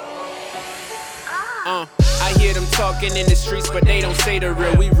I hear them talking in the streets, but they don't say the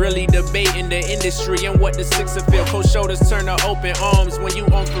real. We really debating the industry and what the Sixer feel. Cold shoulders turn to open arms when you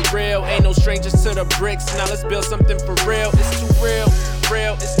on for real. Ain't no strangers to the bricks. Now let's build something for real. It's too real,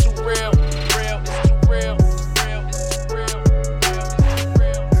 real, it's too real, real, it's too real, real, it's too real, real, it's too real,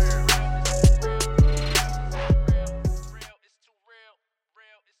 real, it's too real, real, it's too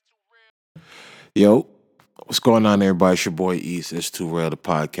real. Yo, what's going on, everybody? It's your boy East. It's Too Real, the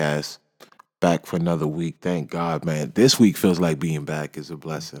podcast. Back for another week. Thank God, man. This week feels like being back is a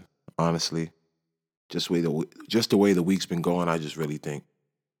blessing. Honestly, just the way the week's been going, I just really think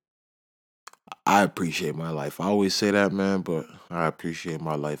I appreciate my life. I always say that, man, but I appreciate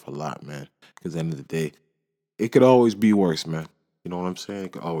my life a lot, man. Because at the end of the day, it could always be worse, man. You know what I'm saying?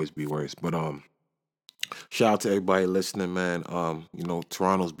 It could always be worse. But shout out to everybody listening, man.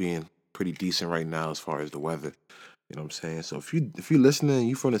 Toronto's being pretty decent right now as far as the weather. You know what I'm saying? So if you listening,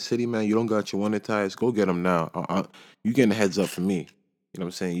 you from the city, man, you don't got your winter tires, go get them now. You getting a heads up for me. You know what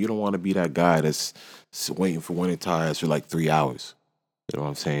I'm saying? You don't want to be that guy that's waiting for winter tires for like 3 hours. You know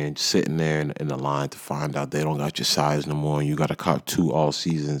what I'm saying? Just sitting there in the line to find out they don't got your size no more, and you got to cop two all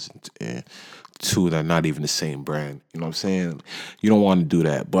seasons and two that are not even the same brand. You know what I'm saying? You don't want to do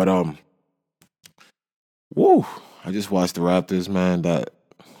that. But woo! I just watched the Raptors, man. I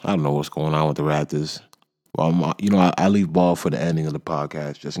don't know what's going on with the Raptors. Well, I leave ball for the ending of the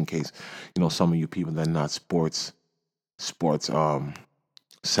podcast just in case, some of you people that are not sports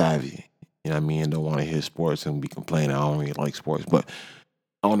savvy. You know what I mean? Don't want to hear sports and be complaining. I don't really like sports, but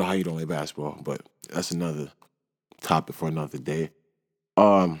I don't know how you don't like basketball. But that's another topic for another day.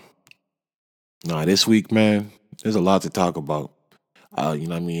 This week, man, there's a lot to talk about. You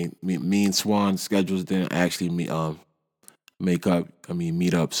know what I mean? Me and Swan schedules didn't actually meet up,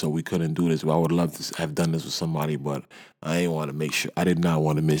 so we couldn't do this. Well, I would love to have done this with somebody, but I did not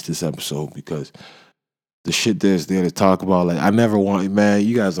want to miss this episode because the shit that's there to talk about, like, man,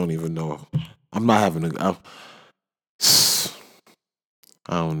 you guys don't even know. I'm not having I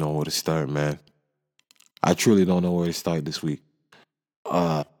don't know where to start, man. I truly don't know where to start this week.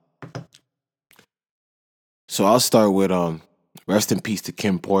 So I'll start with, rest in peace to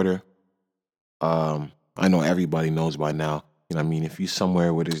Kim Porter. I know everybody knows by now. You know what I mean? If you're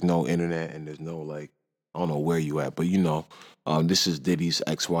somewhere where there's no internet and there's no, like, I don't know where you at, but this is Diddy's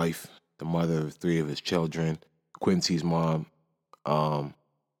ex-wife, the mother of three of his children, Quincy's mom,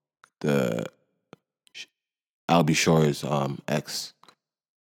 the Albie Shore's ex.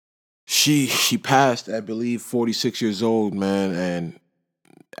 She passed, I believe, 46 years old, man, and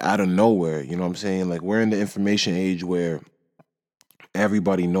out of nowhere, you know what I'm saying? Like, we're in the information age where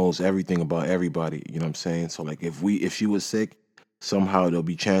everybody knows everything about everybody, you know what I'm saying? So, like, if she was sick, somehow there'll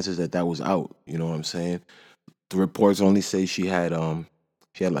be chances that was out, you know what I'm saying? The reports only say she had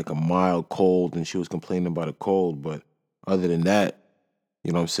like a mild cold and she was complaining about a cold, but other than that,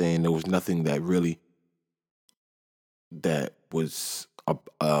 you know what I'm saying, there was nothing that was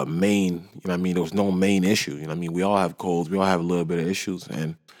a main, you know what I mean, there was no main issue, you know what I mean? We all have colds, we all have a little bit of issues,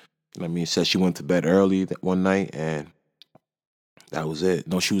 and you know what I mean, it said she went to bed early that one night and that was it.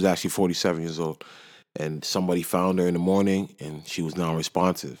 No, she was actually 47 years old. And somebody found her in the morning and she was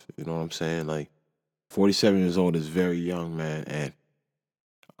non-responsive. You know what I'm saying? Like, 47 years old is very young, man. And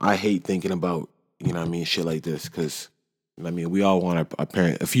I hate thinking about, you know what I mean, shit like this. Because, you know what I mean, we all want our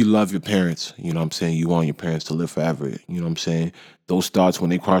parents. If you love your parents, you know what I'm saying, you want your parents to live forever. You know what I'm saying? Those thoughts, when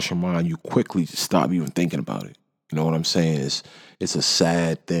they cross your mind, you quickly just stop even thinking about it. You know what I'm saying? It's a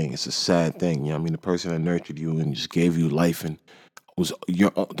sad thing. It's a sad thing. You know what I mean? The person that nurtured you and just gave you life and was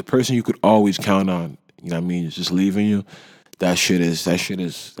the person you could always count on, you know what I mean, is just leaving you. That shit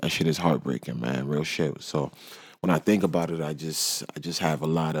is heartbreaking, man. Real shit. So when I think about it, I just have a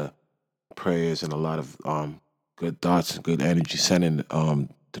lot of prayers and a lot of good thoughts and good energy sending to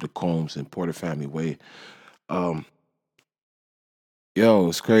the Combs and Porter family way. Yo,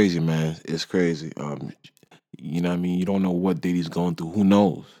 it's crazy, man. It's crazy. You know what I mean? You don't know what Diddy's going through. Who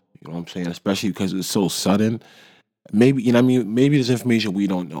knows? You know what I'm saying? Especially because it's so sudden. Maybe, you know what I mean? Maybe there's information we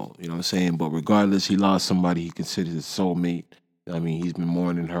don't know, you know what I'm saying? But regardless, he lost somebody he considers his soulmate. You know what I mean? He's been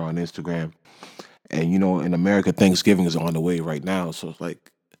mourning her on Instagram. And, in America, Thanksgiving is on the way right now. So it's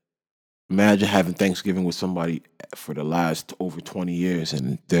like, imagine having Thanksgiving with somebody for the last over 20 years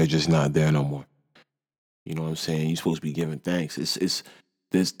and they're just not there no more. You know what I'm saying? You're supposed to be giving thanks. That's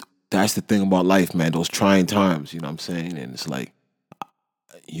the thing about life, man. Those trying times, you know what I'm saying? And it's like,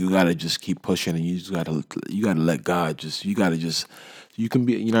 you gotta just keep pushing, and you gotta let God you can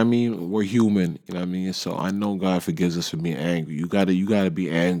be, you know what I mean? We're human, you know what I mean? So I know God forgives us for being angry. You gotta be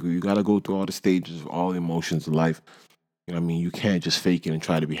angry. You gotta go through all the stages of all the emotions of life. You know what I mean? You can't just fake it and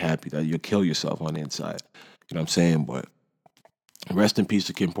try to be happy. That you'll kill yourself on the inside. You know what I'm saying? But rest in peace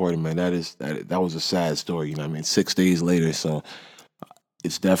to Kim Porter, man. That was a sad story. You know what I mean? 6 days later, so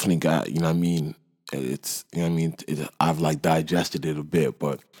it's definitely got. You know what I mean? It's you know what I mean. I've like digested it a bit,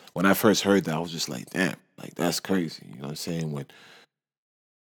 but when I first heard that, I was just like, damn, like that's crazy. You know what I'm saying? When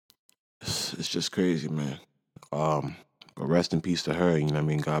it's just crazy, man. Um, but rest in peace to her. You know what I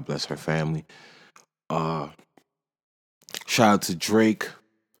mean? God bless her family. Uh, Shout out to Drake.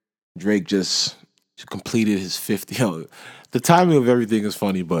 Drake just completed his 50. Yo, the timing of everything is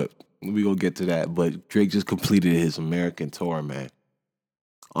funny, but we gonna get to that. But Drake just completed his American tour, man.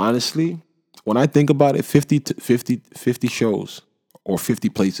 Honestly, when I think about it, 50 shows or 50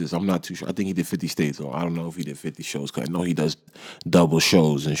 places. I'm not too sure. I think he did 50 states, though. I don't know if he did 50 shows because I know he does double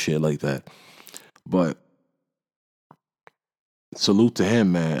shows and shit like that. But salute to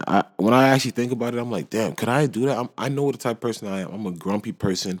him, man. When I actually think about it, I'm like, damn, could I do that? I know what the type of person I am. I'm a grumpy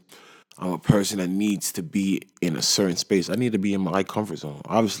person. I'm a person that needs to be in a certain space. I need to be in my comfort zone.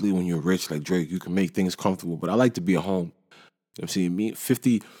 Obviously, when you're rich like Drake, you can make things comfortable, but I like to be at home. You know what I'm saying?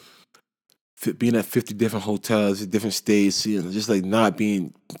 Being at 50 different hotels, different states, you know, just like not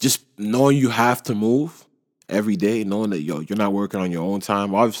being, just knowing you have to move every day, knowing that, you're not working on your own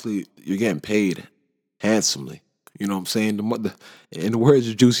time. Obviously, you're getting paid handsomely. You know what I'm saying? In the words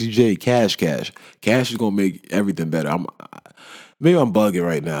of Juicy J, cash, cash. Cash is gonna make everything better. Maybe I'm bugging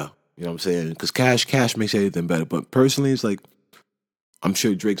right now. You know what I'm saying? Because cash makes everything better. But personally, it's like I'm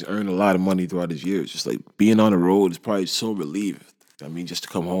sure Drake's earned a lot of money throughout his years. Just like being on the road is probably so relieved. I mean, just to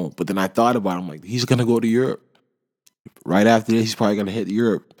come home. But then I thought about it. I'm like, he's gonna go to Europe. Right after this, he's probably gonna hit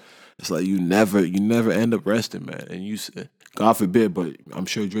Europe. It's like you never end up resting, man. And God forbid, but I'm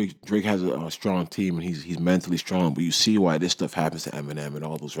sure Drake has a strong team and he's mentally strong. But you see why this stuff happens to Eminem and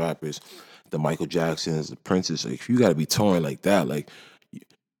all those rappers, the Michael Jacksons, the Princes. Like, if you got to be touring like that, like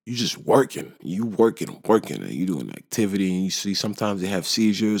you just working, and you doing activity, and you see sometimes they have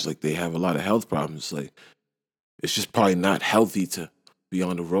seizures, like they have a lot of health problems. Like it's just probably not healthy to be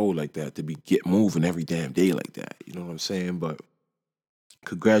on the road like that, to be get moving every damn day like that. You know what I'm saying? But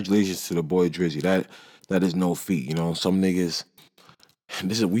congratulations to the boy Drizzy. That is no feat. You know, some niggas.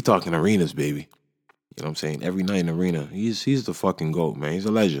 We talking arenas, baby. You know what I'm saying? Every night in the arena, he's the fucking goat, man. He's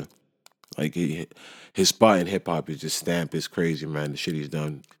a legend. Like his spot in hip hop is just stamped. It's crazy, man. The shit he's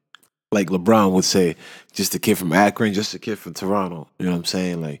done. Like LeBron would say, just a kid from Akron, just a kid from Toronto. You know what I'm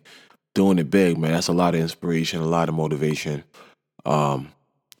saying? Like doing it big, man. That's a lot of inspiration, a lot of motivation um,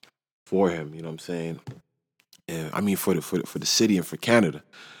 for him. You know what I'm saying? And I mean for the city and for Canada.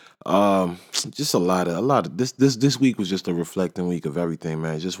 Just a lot of this week was just a reflecting week of everything,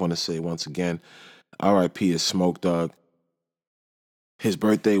 man. I just want to say once again, R.I.P. is Smoke Dogg. His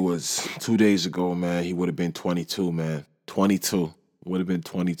birthday was 2 days ago, man. He would have been 22, man. 22 would have been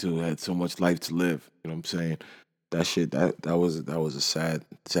 22. Had so much life to live. You know what I'm saying? That shit. That was a sad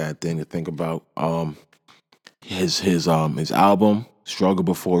thing to think about. His album Struggle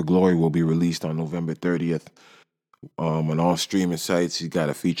Before Glory will be released on November 30th. On all streaming sites, he's got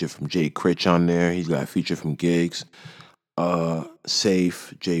a feature from Jay Critch on there. He's got a feature from Gigs,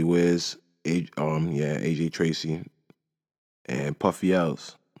 Safe, Jay Wiz, AJ Tracy, and Puffy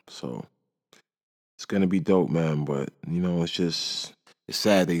Ellis. So it's gonna be dope, man. But it's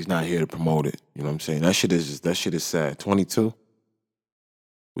sad that he's not here to promote it. You know what I'm saying? That shit is sad. 22.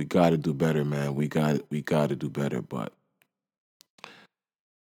 We gotta do better, man. We gotta do better. But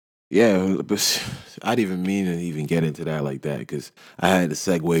yeah, but I didn't even mean to even get into that like that because I had to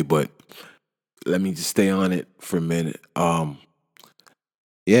segue. But let me just stay on it for a minute.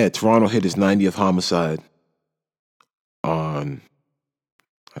 Yeah, Toronto hit his 90th homicide on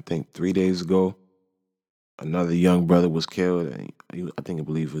I think 3 days ago. Another young brother was killed. And I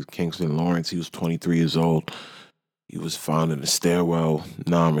believe it was Kingston Lawrence. He was 23 years old. He was found in a stairwell,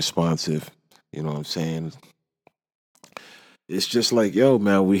 non-responsive. You know what I'm saying? It's just like, yo,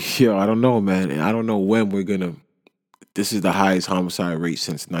 man, I don't know, man. And I don't know when we're gonna. This is the highest homicide rate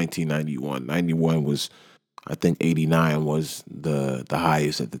since 1991. 91 was, I think, 89 was the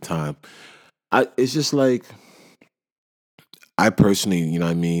highest at the time. It's just like, I personally, you know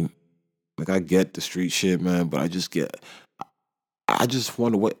what I mean? Like, I get the street shit, man, but I just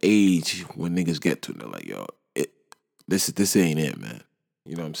wonder what age when niggas get to, they're like, yo, this ain't it, man.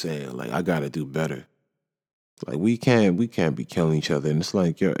 You know what I'm saying? Like, I gotta do better. Like, we can't be killing each other. And it's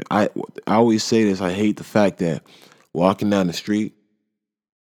like, yo, I always say this. I hate the fact that walking down the street,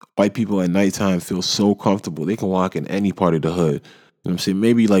 white people at nighttime feel so comfortable. They can walk in any part of the hood. You know what I'm saying?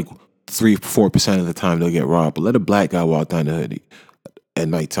 Maybe like 3-4% of the time they'll get robbed. But let a black guy walk down the hood. at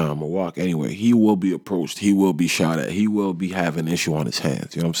nighttime or walk anywhere, he will be approached. He will be shot at. He will be having an issue on his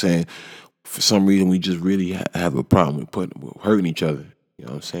hands. You know what I'm saying? For some reason, we just really have a problem with hurting each other. You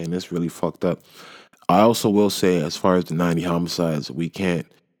know what I'm saying? That's really fucked up. I also will say, as far as the 90 homicides, we can't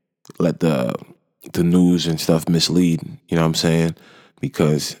let the news and stuff mislead. You know what I'm saying?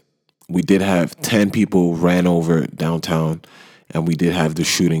 Because we did have 10 people ran over downtown, and we did have the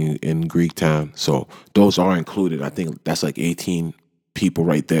shooting in Greektown. So those are included. I think that's like 18 people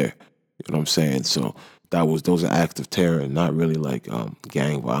right there. You know what I'm saying? So those are acts of terror and not really like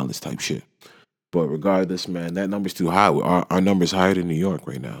gang violence type shit. But regardless, man, that number's too high. Our number's higher than New York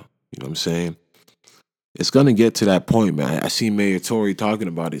right now. You know what I'm saying? It's gonna get to that point, man. I see Mayor Tory talking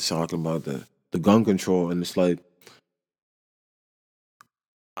about it, talking about the gun control, and it's like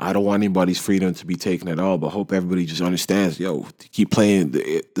I don't want anybody's freedom to be taken at all, but hope everybody just understands. Yo, to keep playing,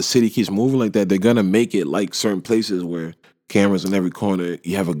 the city keeps moving like that. They're gonna make it like certain places where cameras in every corner.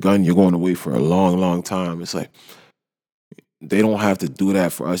 You have a gun, you're going away for a long, long time. It's like they don't have to do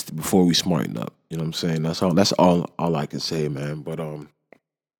that for us before we smarten up. You know what I'm saying? That's all. That's all I can say, man. But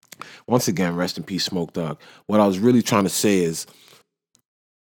once again, rest in peace, Smoke Dog. What I was really trying to say is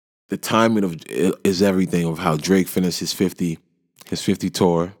the timing of is everything of how Drake finished his 50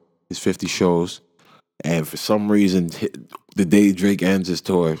 tour, his 50 shows, and for some reason, the day Drake ends his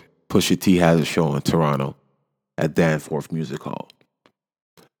tour, Pusha T has a show in Toronto at Danforth Music Hall,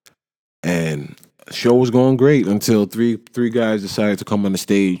 and the show was going great until three guys decided to come on the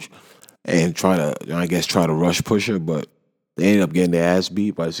stage and try to rush Pusha, but they ended up getting their ass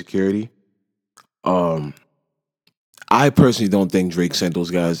beat by security. Um, I personally don't think Drake sent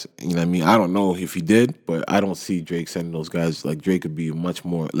those guys. You know what I mean? I don't know if he did, but I don't see Drake sending those guys. Like Drake could be much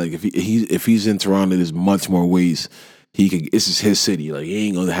more like if he's in Toronto, there's much more ways he could. This is his city. Like he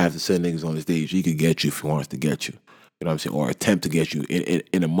ain't gonna have to send niggas on the stage. He could get you if he wants to get you. You know what I'm saying? Or attempt to get you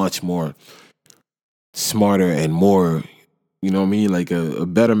in a much more smarter and more, you know what I mean, like a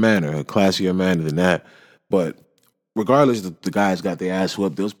better manner, a classier manner than that. But regardless, the guys got their ass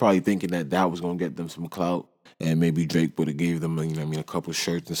whooped. They was probably thinking that was gonna get them some clout, and maybe Drake would have gave them, you know what I mean, a couple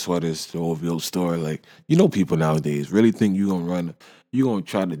shirts and sweaters to the OVO store. Like, you know, people nowadays really think you gonna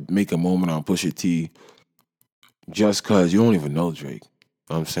try to make a moment on Pusha T just cause you don't even know Drake.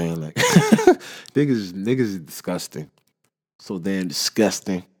 You know what I'm saying? Like niggas is disgusting. So damn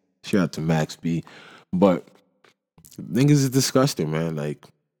disgusting. Shout out to Max B. But niggas is disgusting, man. Like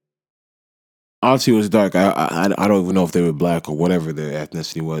obviously it was dark. I don't even know if they were black or whatever their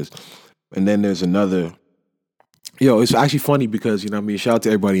ethnicity was. And then there's another. Yo, it's actually funny because you know what I mean. Shout out to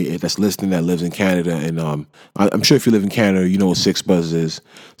everybody that's listening that lives in Canada, and I'm sure if you live in Canada, you know what Six Buzz is.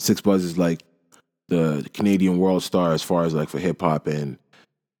 Six Buzz is like the Canadian world star as far as like for hip hop and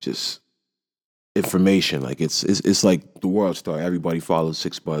just information. Like it's like the world star. Everybody follows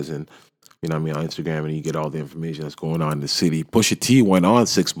Six Buzz, and you know what I mean on Instagram, and you get all the information that's going on in the city. Pusha T went on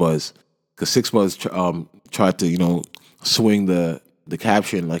Six Buzz because Six Buzz tried to swing the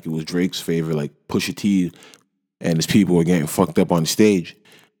caption like it was Drake's favorite, like Pusha T and his people were getting fucked up on the stage.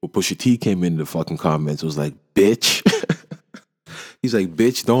 But Pusha T came in the fucking comments. It was like, bitch. He's like,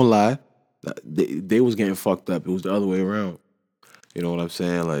 bitch, don't lie. They was getting fucked up. It was the other way around. You know what I'm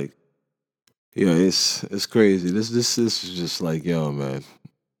saying? Like, yeah, it's crazy. This is just like, yo, man.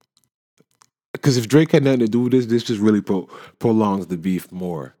 Because if Drake had nothing to do with this just really prolongs the beef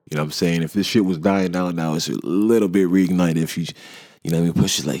more. You know what I'm saying? If this shit was dying down now, it's a little bit reignited. If you know what I mean?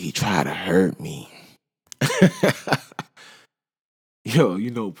 Pusha's like, he tried to hurt me. Yo,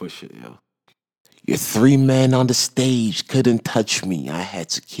 you know Pusha, yo. Your three men on the stage couldn't touch me. I had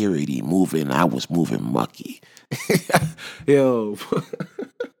security moving. I was moving mucky. Yo,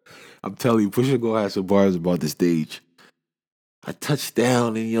 I'm telling you, Pusha gonna have some bars about the stage. I touched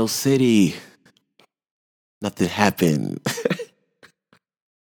down in your city. Nothing happened.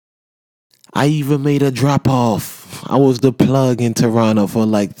 I even made a drop off. I was the plug in Toronto for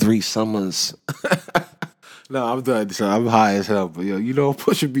like 3 summers. No, I'm done. So I'm high as hell. But yo, you know,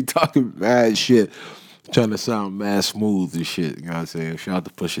 Pusha be talking mad shit, trying to sound mad smooth and shit. You know what I'm saying? Shout out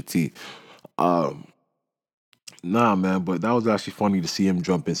to Pusha T. Nah, man, but that was actually funny to see him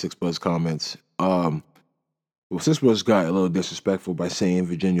jump in Six Buzz comments. Well, Six Buzz got a little disrespectful by saying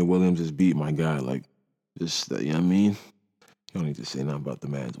Virginia Williams is beat my guy. Like, just, you know what I mean? You don't need to say nothing about the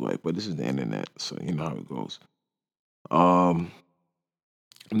man's wife, but this is the internet, so you know how it goes.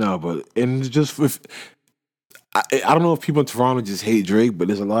 No, but, and it's just, I don't know if people in Toronto just hate Drake, but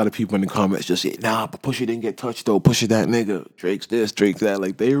there's a lot of people in the comments just say, nah, but Pusha didn't get touched though. Pusha that nigga. Drake's this, Drake's that.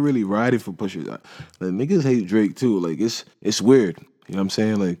 Like, they really riding for Pusha. Like, niggas hate Drake too. Like, it's weird. You know what I'm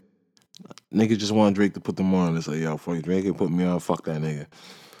saying? Like, Niggas just want Drake to put them on. It's like, yo, fuck Drake and put me on. Fuck that nigga.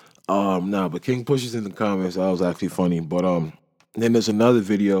 Nah, but King pushes in the comments. That was actually funny. But then there's another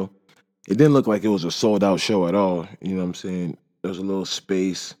video. It didn't look like it was a sold out show at all. You know what I'm saying? There's a little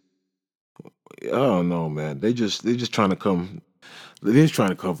space. I don't know, man. They just trying to come. They're just trying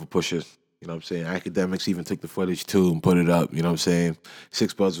to come for pushers. You know what I'm saying? Academics even took the footage too and put it up. You know what I'm saying?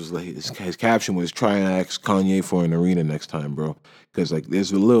 Six Buzz was like his caption was try and ask Kanye for an arena next time, bro. Because like there's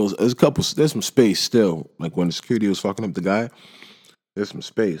some space still. Like when the security was fucking up the guy, there's some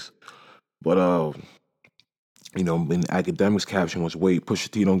space. But in academics caption was wait, Pusha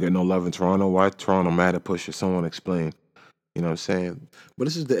T don't get no love in Toronto. Why Toronto mad at Pusha? Someone explain. You know what I'm saying? But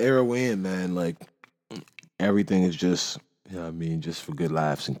this is the era we're in, man. Like everything is just, just for good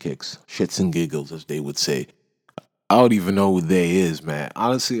laughs and kicks, shits and giggles, as they would say. I don't even know who they is, man.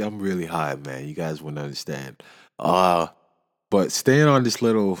 Honestly, I'm really high, man. You guys wouldn't understand. Uh, but staying on this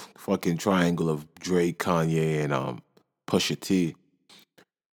little fucking triangle of Drake, Kanye, and Pusha T,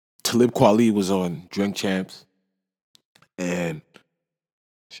 Talib Kweli was on Drink Champs, and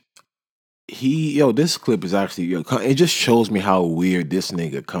this clip is actually, it just shows me how weird this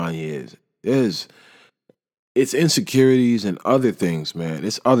nigga Kanye is. It's insecurities and other things, man.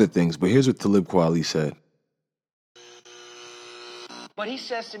 It's other things. But here's what Talib Kweli said. But he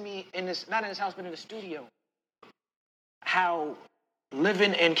says to me not in his house, but in the studio, how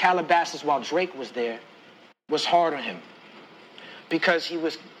living in Calabasas while Drake was there was hard on him because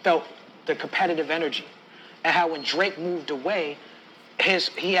felt the competitive energy, and how when Drake moved away,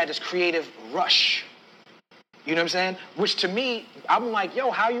 he had this creative rush. You know what I'm saying? Which to me, I'm like,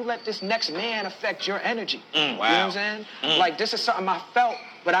 yo, how you let this next man affect your energy? Wow. You know what I'm saying? Like, this is something I felt,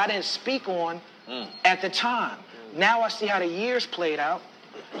 but I didn't speak on at the time. Now I see how the years played out.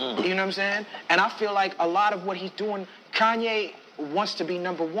 You know what I'm saying? And I feel like a lot of what he's doing, Kanye wants to be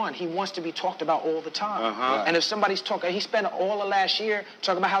number one. He wants to be talked about all the time. And if somebody's talking, he spent all the last year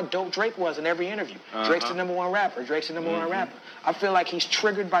talking about how dope Drake was in every interview. Drake's the number one rapper. Drake's the number one rapper. I feel like he's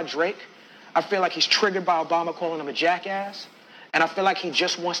triggered by Drake. I feel like he's triggered by Obama calling him a jackass. And I feel like he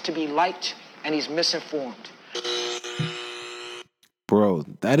just wants to be liked, and he's misinformed. Bro,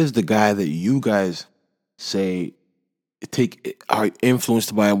 that is the guy that you guys say are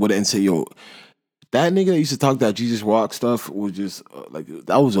influenced by and say, yo, that nigga that used to talk that Jesus Rock stuff was just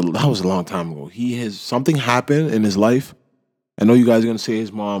that was a long time ago. Something happened in his life. I know you guys are gonna say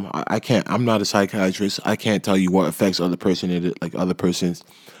his mom. I can't. I'm not a psychiatrist. I can't tell you what affects other persons,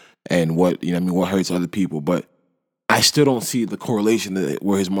 and what what hurts other people. But I still don't see the correlation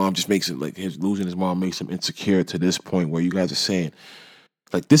where his mom just makes it losing his mom makes him insecure to this point where you guys are saying,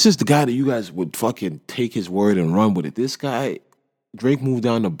 like, this is the guy that you guys would fucking take his word and run with it. This guy, Drake moved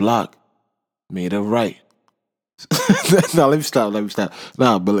down the block, made it right. Now let me stop.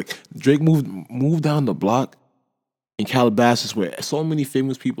 Nah, but like Drake moved down the block in Calabasas where so many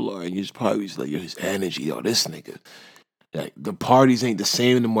famous people are, and you're just probably just like, yo, his energy, yo, this nigga. Like the parties ain't the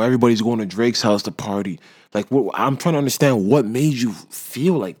same anymore. Everybody's going to Drake's house to party. Like, I'm trying to understand what made you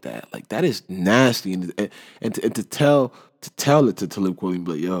feel like that. Like, that is nasty, and to tell it to Talib Kweli,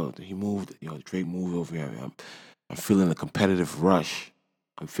 but yo, Drake moved over here. I'm feeling a competitive rush.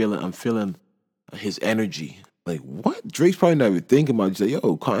 I'm feeling his energy. Like, what? Drake's probably not even thinking about it. He's like,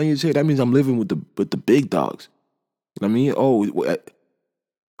 yo, Kanye's here. That means I'm living with the big dogs. You know what I mean? Oh,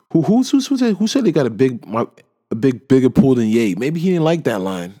 who said they got a bigger pool than Ye? Maybe he didn't like that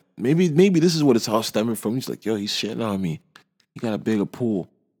line. Maybe this is what it's all stemming from. He's like, yo, he's shitting on me. He got a bigger pool.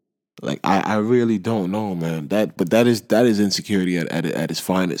 Like, I really don't know, man. But that is insecurity at its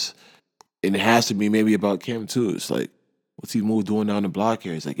finest, and it has to be maybe about Kim too. It's like, what's he doing down the block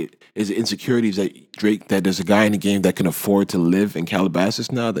here? It's like, is it insecurities that there's a guy in the game that can afford to live in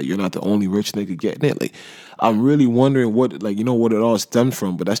Calabasas now, that you're not the only rich nigga getting it? Like, I'm really wondering what it all stems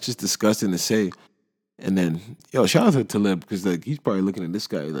from. But that's just disgusting to say. And then, yo, shout out to Talib, because like he's probably looking at this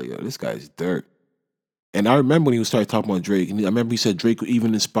guy like, yo, this guy's dirt. And I remember when he started talking about Drake, and I remember he said Drake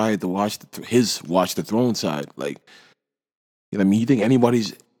even inspired to watch the Throne side. Like, you know what I mean? You think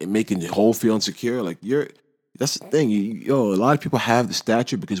anybody's making Hov feel insecure? Like, that's the thing. A lot of people have the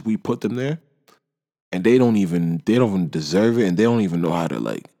stature because we put them there, and they don't even deserve it, and they don't even know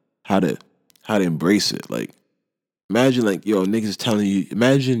how to embrace it. Like, imagine niggas telling you,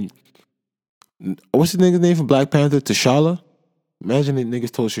 imagine. What's the nigga's name from Black Panther? T'Challa? Imagine the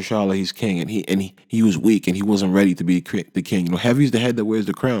niggas told T'Challa he's king, and he was weak, and he wasn't ready to be the king. Heavy's the head that wears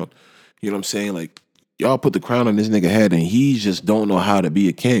the crown. You know what I'm saying? Like, y'all put the crown on this nigga head, and he just don't know how to be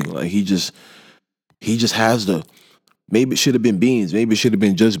a king. Like, he just has maybe it should have been Beans, maybe it should have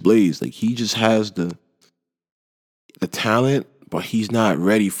been Just Blaze. Like, he just has the talent, but he's not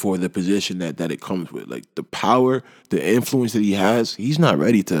ready for the position that it comes with. Like the power, the influence that he has, he's not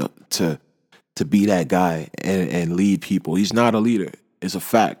ready to be that guy and lead people. He's not a leader. It's a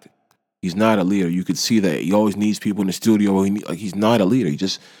fact. He's not a leader. You could see that he always needs people in the studio. He's not a leader. He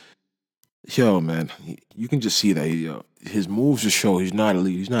just, man, you can just see that. His moves just show he's not a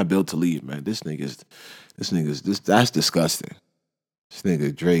leader. He's not built to lead, man. That's disgusting. This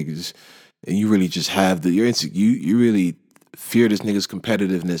nigga Drake is, and you really just have you really fear this nigga's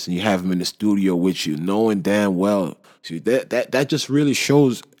competitiveness, and you have him in the studio with you, knowing damn well. See, that just really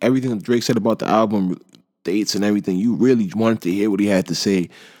shows everything that Drake said about the album dates and everything. You really wanted to hear what he had to say,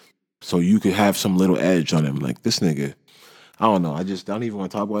 so you could have some little edge on him. Like this nigga, I don't know. I don't even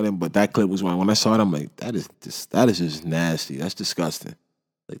want to talk about him. But that clip was when I saw it, I'm like, that is just nasty. That's disgusting.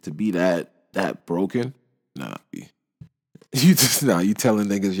 Like to be that broken, nah. You telling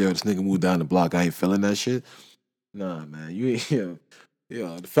niggas, yo, this nigga moved down the block. I ain't feeling that shit. Nah, man, you ain't.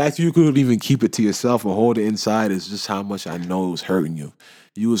 The fact you couldn't even keep it to yourself or hold it inside is just how much I know it was hurting you.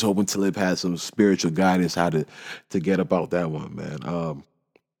 You was hoping Talib had some spiritual guidance how to get about that one, man.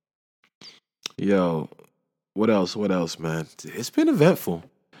 What else? What else, man? It's been eventful.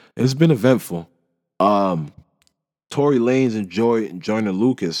 Tory Lanez and Joyner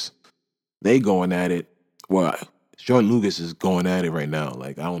Lucas, they going at it. Well, Joyner Lucas is going at it right now.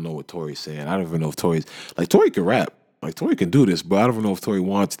 Like, I don't know what Tory's saying. I don't even know if Tory can rap. Like, Tory can do this, but I don't even know if Tory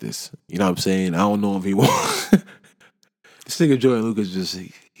wants this. You know what I'm saying? I don't know if he wants. This nigga Joyner Lucas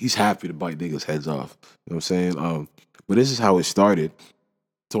he's happy to bite niggas' heads off. You know what I'm saying? But this is how it started.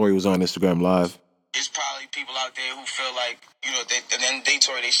 Tory was on Instagram Live. There's probably people out there who feel like, they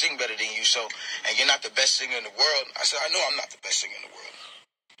Tory, they sing better than you, and you're not the best singer in the world. I said, I know I'm not the best singer in the world.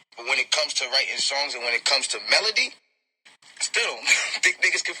 But when it comes to writing songs and when it comes to melody, I still don't think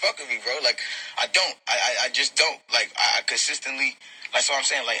niggas can fuck with me, bro. Like, I don't. I just don't. Like, I consistently, that's what I'm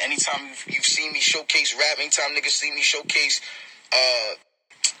saying. Like, anytime you've seen me showcase rap, anytime niggas see me showcase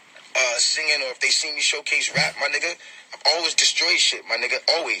singing, or if they see me showcase rap, my nigga, I've always destroyed shit, my nigga.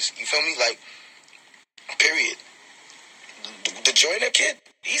 Always. You feel me? Like, period. The Joyner kid,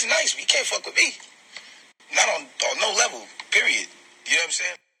 he's nice, but he can't fuck with me. Not on no level, period. You know what I'm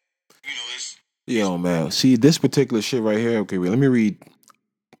saying? It's... Yo, man. See, this particular shit right here, okay, wait, let me read.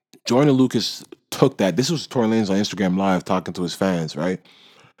 Joyner Lucas took that. This was Tory Lanez on Instagram Live talking to his fans, right?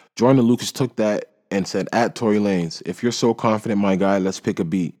 Joyner Lucas took that and said, at Tory Lanez, if you're so confident, my guy, let's pick a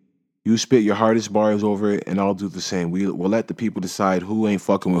beat. You spit your hardest bars over it, and I'll do the same. We'll let the people decide who ain't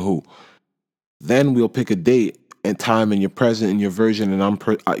fucking with who. Then we'll pick a date and time in your present in your version,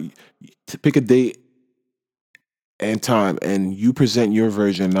 and to pick a date and time, and you present your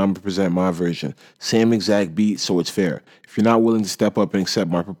version, and I'm present my version. Same exact beat, so it's fair. If you're not willing to step up and accept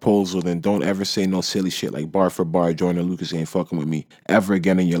my proposal, then don't ever say no silly shit like bar for bar, Joyner Lucas ain't fucking with me ever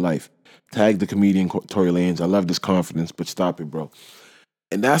again in your life. Tag the comedian Tory Lanez. I love this confidence, but stop it, bro.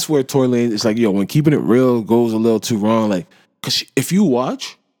 And that's where Tory Lanez, it's like, yo, when keeping it real goes a little too wrong, like, because if you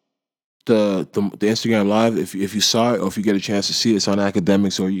watch the Instagram Live, if you saw it, or if you get a chance to see it, it's on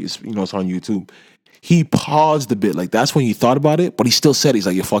Academics, or it's on YouTube. He paused a bit, like that's when he thought about it, but he still said, he's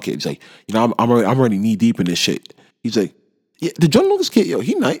like, yo, fuck it. He's like, I'm already knee deep in this shit. He's like, yeah, the Joyner Lucas kid, yo,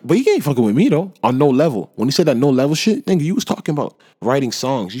 he nice, but he ain't fucking with me though on no level. When he said that no level shit, nigga, you was talking about writing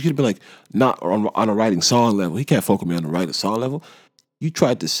songs. You should have been like, not on a writing song level. He can't fuck with me on the writing song level. You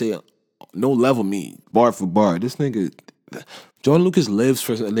tried to say no level me bar for bar. This nigga. Joyner Lucas lives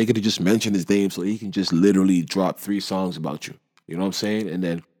for a nigga to just mention his name so he can just literally drop 3 songs about you. You know what I'm saying?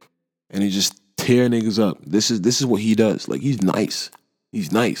 And he just tear niggas up. This is what he does. Like, he's nice.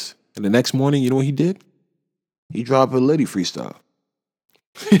 He's nice. And the next morning, you know what he did? He dropped a Liddy freestyle.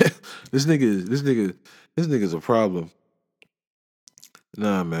 This nigga's a problem.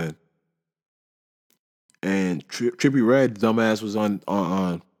 Nah, man. And Trippie Redd, dumbass, was on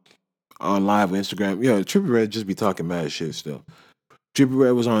live with Instagram. Yo, Trippie Redd just be talking mad shit still. Trippie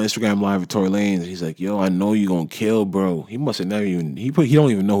Redd was on Instagram Live with Tory Lanez, and he's like, yo, I know you gonna kill, bro. He must have never even, he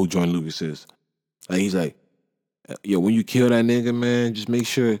don't even know who Joyner Lucas is. Like, he's like, yo, when you kill that nigga, man, just make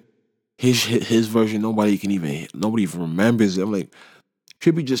sure his version, nobody even remembers. I'm like,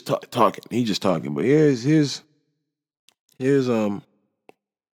 Trippie just talking. He just talking. But here's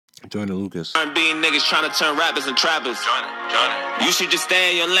Joyner Lucas. Being niggas trying to turn rappers and trappers. Joyner. You should just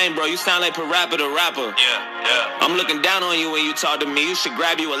stay in your lane, bro. You sound like Parappa the rapper. Yeah. I'm looking down on you when you talk to me. You should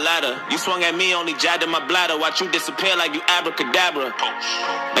grab you a ladder. You swung at me, only jabbed in my bladder. Watch you disappear like you abracadabra.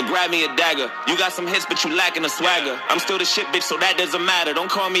 Now grab me a dagger. You got some hits, but you lacking a swagger. I'm still the shit, bitch, so that doesn't matter. Don't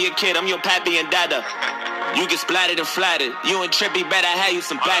call me a kid. I'm your pappy and dada. You get splattered and flattered. You and Trippy better have you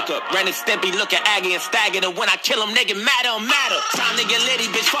some backup. Ren and Stimpy looking aggy and staggered. And when I kill them, they get madder and madder. Time to get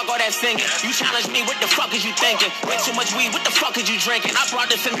litty, bitch, fuck all that singing. You challenge me, what the fuck is you thinking? Way too much weed, what the fuck is you drinking? I brought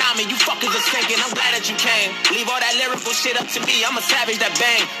the tsunami, you fuckers are sinking. I'm glad that you came. Leave all that lyrical shit up to me. I'm a savage that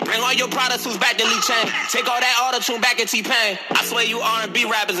bang. Bring all your products who's back to Lee Chain. Take all that auto-tune back at T-Pain. I swear you R&B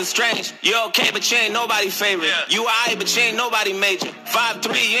rappers are strange. You okay, but you ain't nobody favorite. You alright, but you ain't nobody major. 5'3",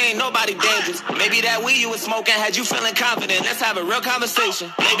 you ain't nobody dangerous. Maybe that weed you was smoking had you feeling confident. Let's have a real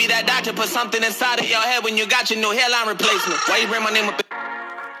conversation. Maybe that doctor put something inside of your head when you got your new hairline replacement. Why you bring my name up?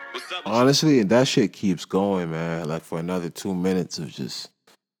 Honestly, that shit keeps going, man. Like for another 2 minutes of just,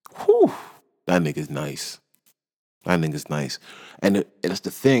 whew, that nigga's nice. That nigga's nice. And it's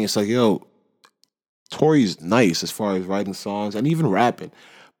the thing, it's like, yo, Tory's nice as far as writing songs and even rapping.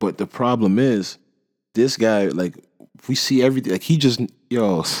 But the problem is, this guy, like, we see everything, like he just,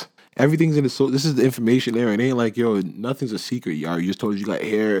 yo, everything's in the soul. This is the information there. It ain't like, yo, nothing's a secret, y'all. You just told you got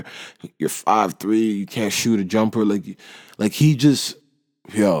hair, you're 5'3", you can't shoot a jumper. Like he just,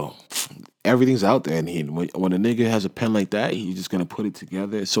 yo, everything's out there. And when a nigga has a pen like that, he's just gonna put it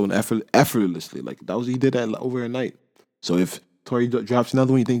together so effortlessly. Like he did that over a night. So if Tory drops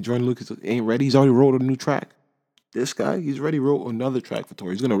another one, you think Jordan Lucas ain't ready? He's already wrote a new track. This guy, he's already wrote another track for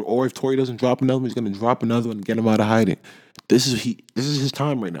Tory. Or if Tory doesn't drop another one, he's gonna drop another one and get him out of hiding. This is his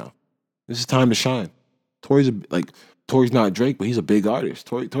time right now. This is time to shine. Tory's not Drake, but he's a big artist.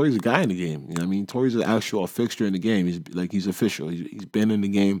 Tory's a guy in the game. You know what I mean? Tory's an actual fixture in the game. He's official. He's been in the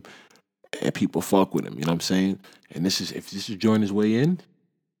game, and people fuck with him. You know what I'm saying? And if this is Jordan's way in,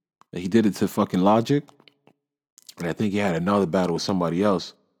 he did it to fucking Logic, and I think he had another battle with somebody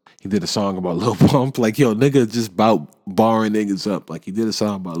else. He did a song about Lil Pump. Like, yo, nigga just about barring niggas up. Like, he did a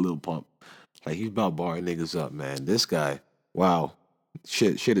song about Lil Pump. Like, he's about barring niggas up, man. This guy, wow.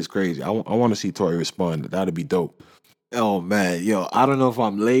 Shit is crazy. I want to see Tory respond. That'd be dope. Oh, man. Yo, I don't know if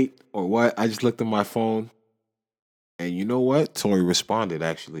I'm late or what. I just looked at my phone. And you know what? Tory responded,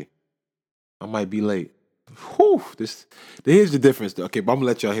 actually. I might be late. Whew. Here's the difference, though. Okay, but I'm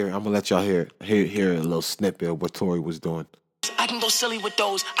going to let y'all hear a little snippet of what Tory was doing. I can go silly with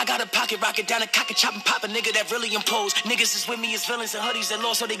those. I got a pocket rocket down a cock and chop and pop a nigga that really impose. Niggas is with me as villains and hoodies that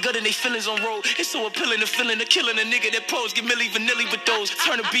lost so they good and they feelings on road. It's so appealing to feeling of killing a nigga that pose. Get Milli Vanilli with those.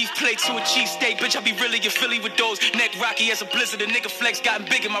 Turn a beef plate to a cheesesteak. Bitch, I be really a Philly with those. Neck rocky as a blizzard. A nigga flex gotten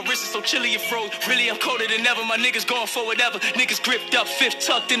big and my wrist is so chilly it froze. Really, I'm colder than ever. My niggas going for whatever. Niggas gripped up, fifth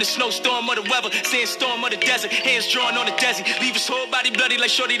tucked in the snowstorm of the weather. Sandstorm of the desert. Hands drawn on the desert. Leave his whole body bloody like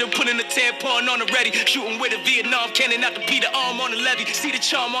shorty done put in a tampon on the ready. Shooting with a Vietnam cannon out the beat the arm on the levee. See the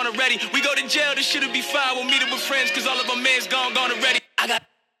charm on already. We go to jail, this shit'll be fine. We'll meet up with friends, cause all of our man's gone already.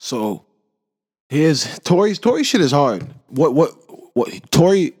 So here's Tory's shit is hard. What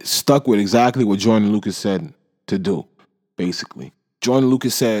Tory stuck with exactly what Jordan Lucas said to do, basically. Jordan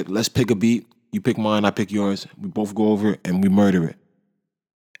Lucas said, let's pick a beat, you pick mine, I pick yours, we both go over it and we murder it.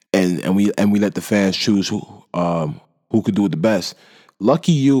 And we let the fans choose who could do it the best.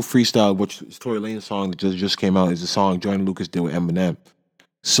 Lucky You Freestyle, which is Tory Lanez's song that just came out, is a song Jordan Lucas did with Eminem.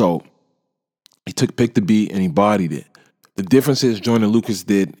 So he picked the beat and he bodied it. The difference is Jordan Lucas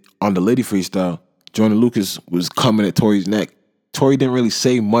did on the Lady Freestyle. Jordan Lucas was coming at Tory's neck. Tory didn't really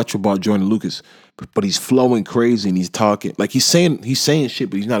say much about Jordan Lucas, but he's flowing crazy and he's talking like he's saying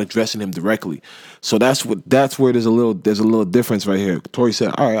shit, but he's not addressing him directly. So that's where there's a little difference right here. Tory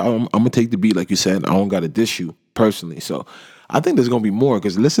said, "All right, I'm gonna take the beat like you said. I don't gotta diss you personally." So I think there's gonna be more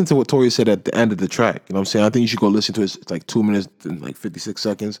because listen to what Tory said at the end of the track. You know what I'm saying? I think you should go listen to it. It's like 2 minutes and like 56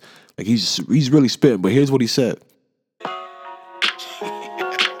 seconds. Like he's really spitting. But here's what he said. I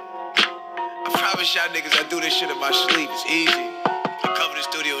promise y'all niggas I do this shit in my sleep. It's easy. I cover the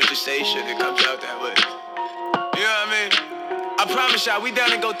studio and just say shit. It comes out that way. You know what I mean? I promise y'all we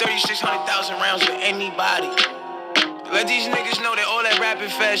down to go 36,000 rounds with anybody. Let these niggas know that all that rapping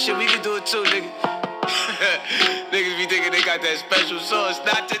fast shit we can do it too, nigga. Niggas be thinking they got that special sauce.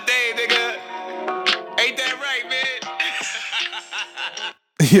 Not today, nigga. Ain't that right, man?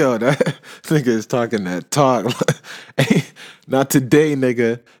 Yo, that nigga is talking that talk. Not today,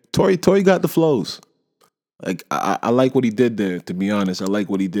 nigga. Tory got the flows. Like, I like what he did there, to be honest. I like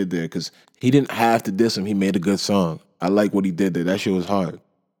what he did there because he didn't have to diss him. He made a good song. I like what he did there. That shit was hard.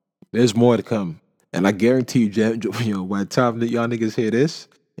 There's more to come. And I guarantee you, by the time that y'all niggas hear this,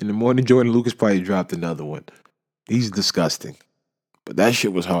 in the morning, Jordan Lucas probably dropped another one. He's disgusting. But that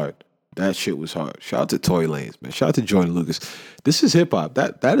shit was hard. That shit was hard. Shout out to Tory Lanez, man. Shout out to Jordan Lucas. This is hip-hop.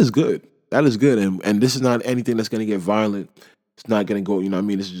 That is good. That is good. And this is not anything that's going to get violent. It's not going to go, you know what I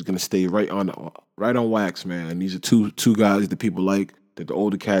mean? This is just going to stay right on wax, man. And these are two guys that people like that the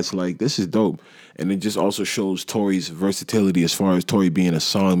older cats like. This is dope, and it just also shows Tory's versatility as far as Tory being a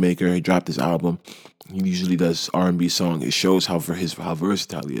song maker. He dropped this album. He usually does R&B song. It shows how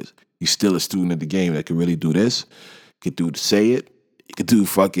versatile he is. He's still a student of the game that can really do this. He can do Say It. He can do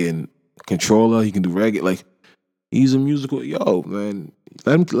fucking Controller. He can do reggae. Like, he's a musical. Yo, man,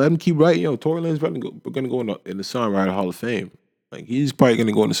 let him keep writing. Yo, Tory Lanez gonna go in the Songwriter Hall of Fame. Like, he's probably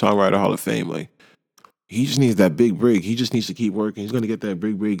gonna go in the Songwriter Hall of Fame. Like, he just needs that big break. He just needs to keep working. He's gonna get that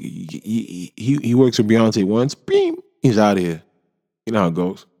big break. He works with Beyonce once. Beam, he's out of here. You know how it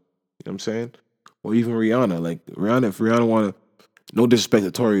goes. You know what I'm saying? Or even Rihanna. Like, if Rihanna wanna, no disrespect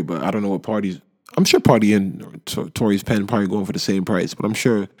to Tory, but I don't know what parties. I'm sure Party and Tory's Pen probably going for the same price, but I'm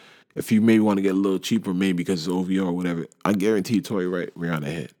sure if you maybe want to get a little cheaper, maybe because it's OVO or whatever, I guarantee Tory right Rihanna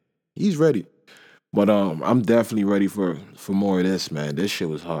hit. He's ready. But I'm definitely ready for more of this, man. This shit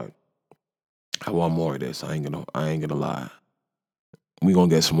was hard. I want more of this. I ain't gonna lie. We gonna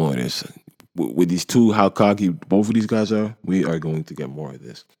get some more of this. With these two, how cocky both of these guys are, we are going to get more of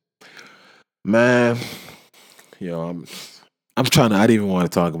this. Man, yo, I'm trying to, I didn't even want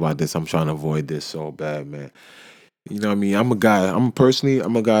to talk about this. I'm trying to avoid this so bad, man. You know what I mean? I'm a guy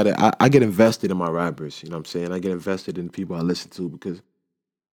that I get invested in my rappers. You know what I'm saying? I get invested in people I listen to because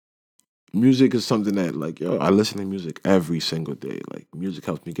music is something that, like, yo, I listen to music every single day. Like, music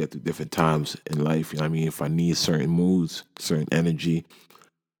helps me get through different times in life. You know what I mean? If I need certain moods, certain energy,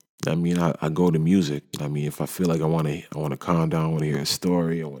 I mean, I go to music. I mean, if I feel like I want to calm down, I want to hear a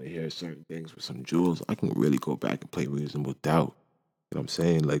story, I want to hear certain things with some jewels, I can really go back and play Reasonable Doubt. You know what I'm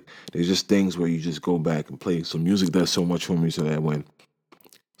saying? Like, there's just things where you just go back and play. So music does so much for me so that when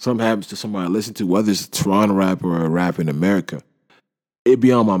something happens to somebody I listen to, whether it's a Toronto rapper or a rapper in America, it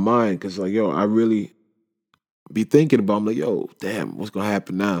be on my mind because, like, yo, I really be thinking about, I'm like, yo, damn, what's going to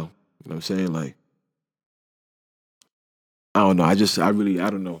happen now? You know what I'm saying? Like, I don't know. I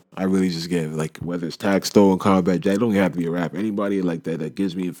don't know. I really just get, like, whether it's Tax Stone, Combat Jack, it don't even have to be a rapper. Anybody like that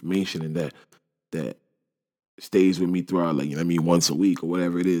gives me information and that stays with me throughout, like, you know what I mean, once a week or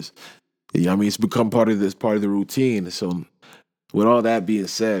whatever it is. You know what I mean? It's become part of the routine. So with all that being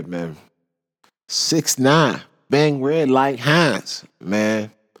said, man, 6ix9ine, Bang Red like Hans,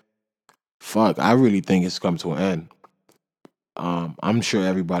 man. Fuck, I really think it's come to an end. I'm sure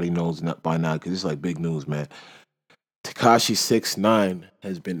everybody knows by now because it's like big news, man. Tekashi 6ix9ine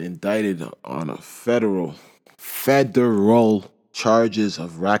has been indicted on a federal charges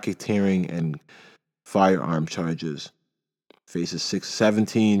of racketeering and firearm charges. Faces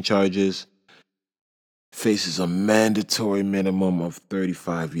 17 charges. Faces a mandatory minimum of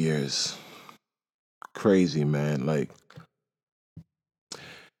 35 years. Crazy, man. Like,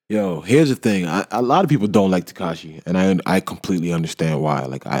 yo, here's the thing. A lot of people don't like Tekashi, and I completely understand why.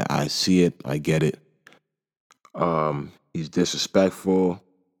 Like, I see it. I get it. He's disrespectful.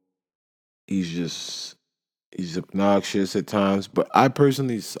 He's obnoxious at times. But I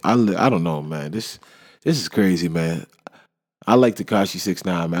personally, I don't know, man. This is crazy, man. I like Tekashi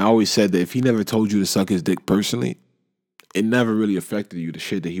 6ix9ine, man. I always said that if he never told you to suck his dick personally, it never really affected you, the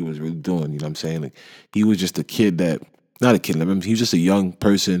shit that he was really doing. You know what I'm saying? Like, he was just a kid that, not a kid, I mean, he was just a young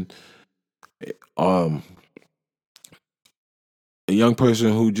person, a young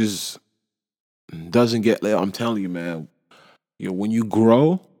person who just doesn't get, like, I'm telling you, man, you know, when you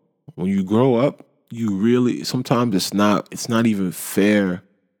grow up, you really, sometimes it's not even fair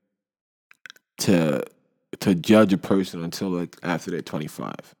to judge a person until, like, after they're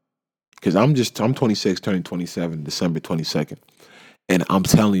 25. Because I'm 26, turning 27, December 22nd. And I'm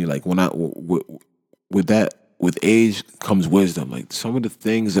telling you, like, with age comes wisdom. Like, some of the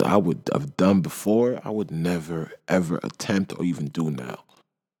things that I would have done before, I would never, ever attempt or even do now.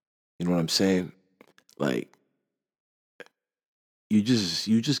 You know what I'm saying? Like, you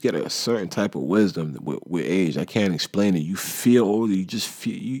just get a certain type of wisdom with age. I can't explain it. You feel older. You just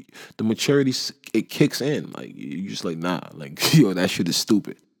feel the maturity. It kicks in. Like, you just like, nah. Like, yo, that shit is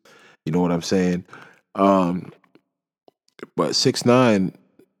stupid. You know what I'm saying? But 6ix9ine,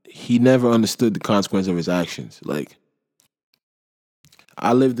 he never understood the consequence of his actions. Like,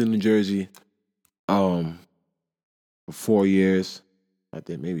 I lived in New Jersey for 4 years. I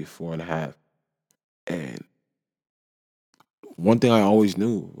think maybe 4.5. And one thing I always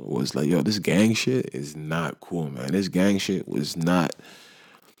knew was, like, yo, this gang shit is not cool, man. This gang shit was not,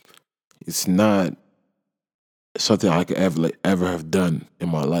 it's not something I could ever have done in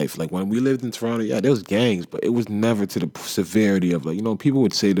my life. Like, when we lived in Toronto, yeah, there was gangs, but it was never to the severity of, like, you know, people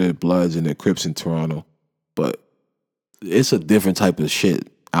would say they're Bloods and they're Crips in Toronto, but it's a different type of shit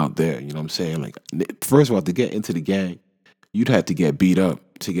out there, you know what I'm saying? Like, first of all, to get into the gang, you'd have to get beat up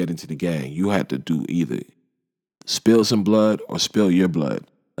to get into the gang. You had to do either spill some blood or spill your blood.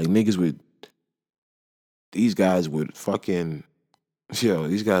 Like niggas would, these guys would fucking,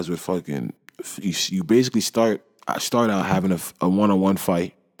 these guys would fucking, you basically start out having a one-on-one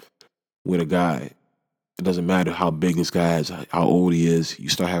fight with a guy. It doesn't matter how big this guy is, how old he is. You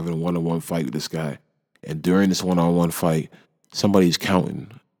start having a one-on-one fight with this guy. And during this one-on-one fight, somebody's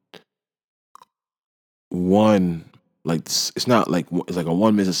counting one, like, it's not like, it's like a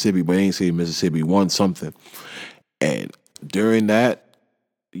one Mississippi, but it ain't say Mississippi, one something. And during that,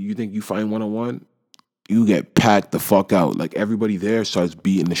 you think you fight one-on-one, you get packed the fuck out. Like, everybody there starts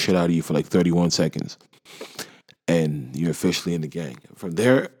beating the shit out of you for like 31 seconds. And you're officially in the gang. From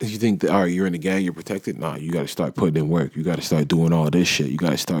there, you think that, all right, you're in the gang, you're protected. Nah, you got to start putting in work. You got to start doing all this shit. You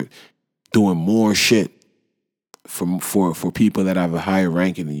got to start doing more shit for people that have a higher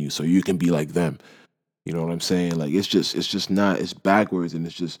ranking than you, so you can be like them. You know what I'm saying? Like, it's just not, it's backwards, and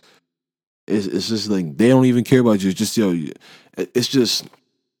it's just like they don't even care about you. It's just, it's just,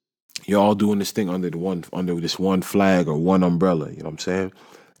 you're all doing this thing under this one flag or one umbrella. You know what I'm saying?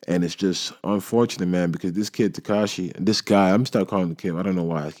 And it's just unfortunate, man, because this kid Tekashi, and this guy, I'm gonna start calling him the kid. I don't know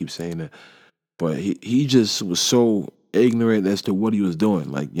why I keep saying that, but he just was so ignorant as to what he was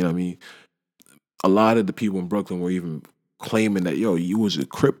doing. Like, you know what I mean? A lot of the people in Brooklyn were even claiming that, yo, you was a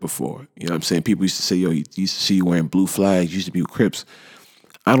Crip before. You know what I'm saying? People used to say, yo, you used to see you wearing blue flags, you used to be with Crips.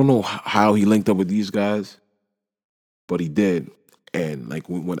 I don't know how he linked up with these guys, but he did. And like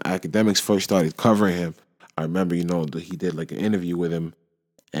when academics first started covering him, I remember, he did like an interview with him,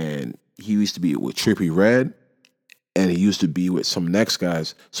 and he used to be with Trippie Redd, and he used to be with some next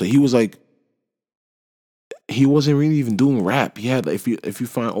guys. So he was like, he wasn't really even doing rap. He had, if you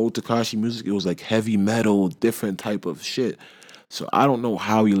find old Tekashi music, it was like heavy metal, different type of shit. So I don't know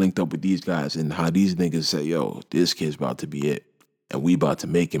how he linked up with these guys and how these niggas say, yo, this kid's about to be it, and we about to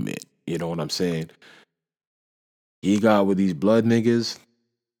make him it. You know what I'm saying? He got with these blood niggas,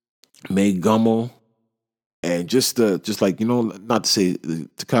 made Gummel, and just like, not to say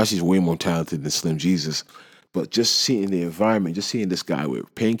Tekashi's way more talented than Slim Jesus, but just seeing the environment, just seeing this guy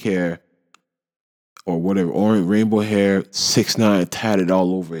with pink hair or whatever, orange rainbow hair, 6ix9ine tatted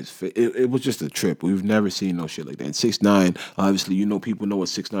all over his face. It was just a trip. We've never seen no shit like that. And 6ix9ine, obviously, people know what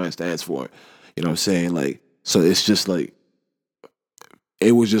 6ix9ine stands for. You know what I'm saying? Like, so it's just like,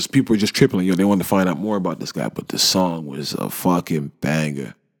 it was just, people were just tripping. They wanted to find out more about this guy, but the song was a fucking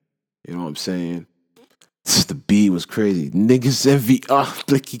banger. You know what I'm saying? The beat was crazy. Niggas envy.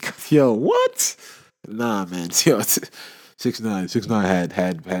 Yo, what? Nah, man. Yo, 6ix9ine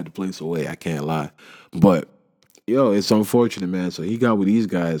had the place away. I can't lie, but yo, it's unfortunate, man. So he got with these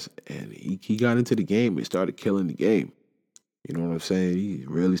guys, and he got into the game and started killing the game. You know what I'm saying? He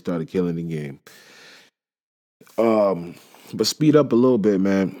really started killing the game. But speed up a little bit,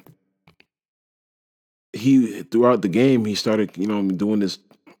 man. He, throughout the game, he started, doing this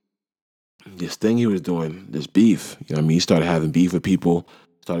thing he was doing, this beef. You know what I mean? He started having beef with people,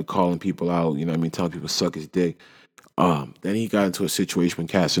 started calling people out, telling people to suck his dick. Then he got into a situation with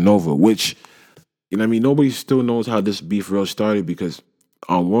Casanova, which, nobody still knows how this beef real started, because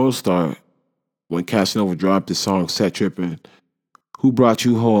on World Star, when Casanova dropped the song Set Trippin', who brought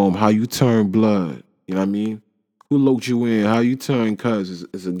you home, how you turned blood, you know what I mean? Who locked you in, how you turned cuz,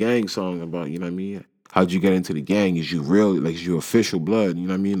 it's a gang song about, you know what I mean? How'd you get into the gang? Is you real, like, is you official blood, you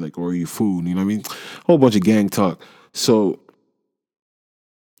know what I mean? Like, or are you food, you know what I mean? Whole bunch of gang talk. So,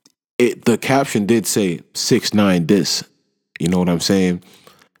 the caption did say 6ix9ine diss. You know what I'm saying?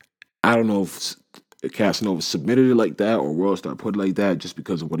 I don't know if Casanova submitted it like that or World Star put it like that just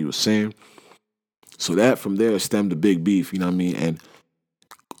because of what he was saying. So that from there stemmed a big beef, you know what I mean? And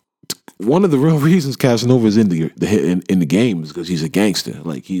one of the real reasons Casanova is in the game is because he's a gangster.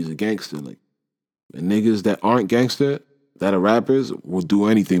 Like, he's a gangster. Like, the niggas that aren't gangster, that are rappers, will do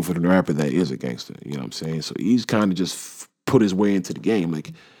anything for the rapper that is a gangster. You know what I'm saying? So he's kind of just put his way into the game.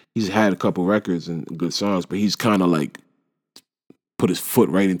 Like, he's had a couple records and good songs, but he's kind of like put his foot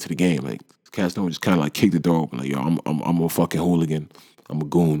right into the game. Like, Casanova just kind of like kicked the door open. Like, yo, I'm a fucking hooligan. I'm a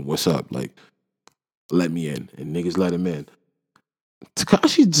goon. What's up? Like, let me in. And niggas let him in.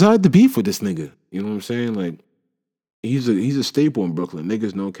 Tekashi decided to beef with this nigga. You know what I'm saying? Like, he's a staple in Brooklyn.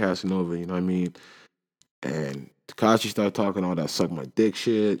 Niggas know Casanova, you know what I mean? And Tekashi started talking all that suck my dick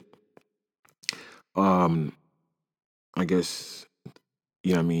shit. I guess,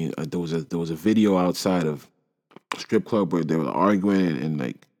 you know what I mean? There was a video outside of a strip club where they were arguing, and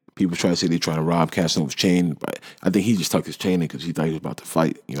like, people try to say they trying to rob Casanova's chain, but I think he just tucked his chain in because he thought he was about to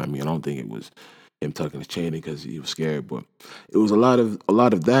fight. You know what I mean? I don't think it was him tucking his chain in because he was scared, but it was a lot of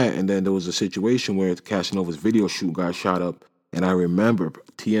that. And then there was a situation where Casanova's video shoot got shot up And I remember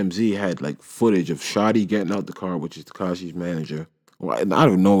TMZ had like footage of Shotty getting out the car, which is Takashi's manager. Well, I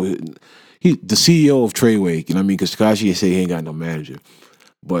don't know. He the CEO of Treyway, you know what I mean? Because Takashi say he ain't got no manager.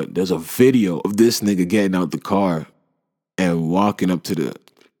 But there's a video of this nigga getting out the car and walking up to the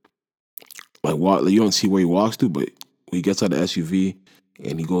you don't see where he walks to, but he gets out of the SUV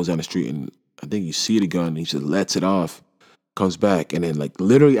and he goes down the street and I think you see the gun and he just lets it off, comes back, and then like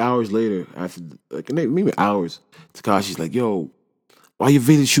literally hours later, after like maybe hours, Takashi's like, yo, why your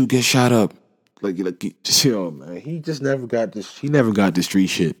video shoot get shot up? Like yo, man, he just never got this. He never got the street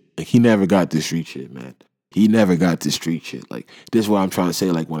shit. Like he never got the street shit, man. He never got the street shit. Like this is what I'm trying to say.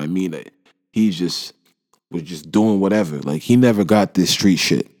 Like when I mean that, he just was just doing whatever. Like he never got this street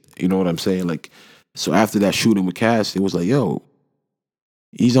shit. You know what I'm saying? Like so after that shooting with Cass, it was like, yo,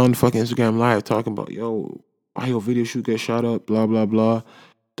 he's on fucking Instagram Live talking about, yo, why your video shoot get shot up? Blah blah blah.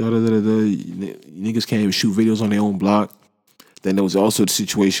 Da da da da. Niggas can't even shoot videos on their own block. Then there was also the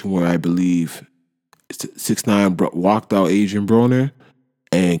situation where I believe 6ix9ine walked out Adrian Broner,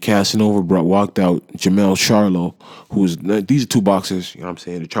 and Casanova walked out Jamel Charlo, who's these are two boxers. You know what I'm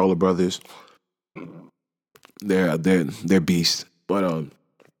saying? The Charlo brothers. They're beasts. But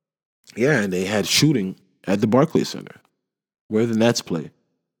yeah, and they had shooting at the Barclays Center, where the Nets play,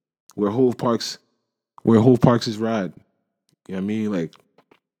 where Hove Parks is rad. You know what I mean? Like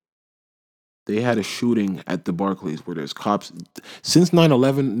they had a shooting at the Barclays where there's cops. Since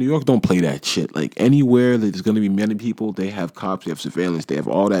 9/11, New York don't play that shit. Like anywhere that there's gonna be many people, they have cops, they have surveillance, they have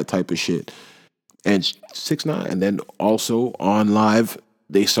all that type of shit. And 6ix9ine, and then also on live,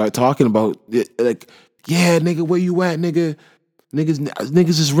 they start talking about like, yeah, nigga, where you at, nigga?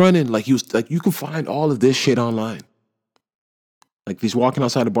 Niggas is running. Like he was like, you can find all of this shit online. Like he's walking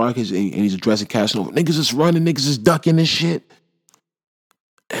outside the Barclays and he's addressing Casanova. Niggas is running, niggas is ducking and shit.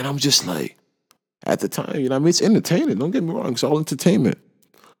 And I'm just like, at the time, you know what I mean? It's entertaining. Don't get me wrong. It's all entertainment.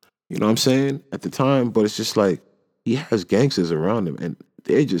 You know what I'm saying? At the time, but it's just like, he has gangsters around him. And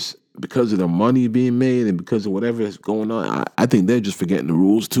they're just, because of the money being made and because of whatever is going on, I think they're just forgetting the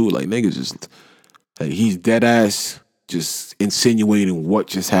rules too. Like, niggas just, like, he's dead ass just insinuating what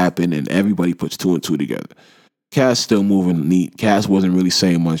just happened and everybody puts two and two together. Cass still moving neat. Cass wasn't really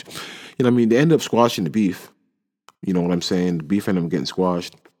saying much. You know what I mean? They end up squashing the beef. You know what I'm saying? The beef ended up getting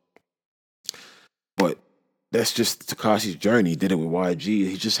squashed. But that's just Tekashi's journey. He did it with YG.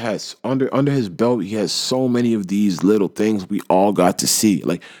 He just has under his belt, he has so many of these little things we all got to see.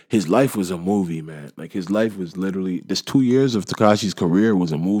 Like his life was a movie, man. Like his life was literally this 2 years of Tekashi's career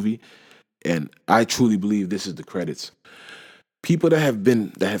was a movie. And I truly believe this is the credits. People that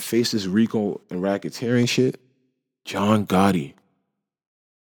have faced this RICO and racketeering shit, John Gotti.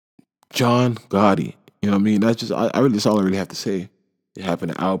 You know what I mean? That's just that's all I really have to say. It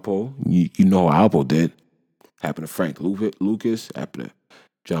happened to Alpo. You know what Alpo did. Happened to Frank Lucas. Happened to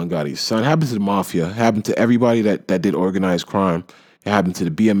John Gotti's son. Happened to the mafia. Happened to everybody that did organized crime. It happened to the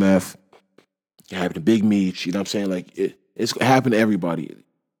BMF. It happened to Big Meech. You know what I'm saying? Like it's happened to everybody.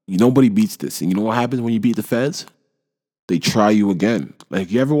 Nobody beats this. And you know what happens when you beat the feds? They try you again.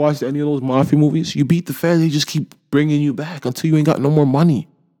 Like, you ever watched any of those mafia movies? You beat the feds, they just keep bringing you back until you ain't got no more money.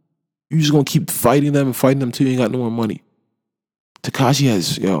 You just gonna keep fighting them until you ain't got no more money. Tekashi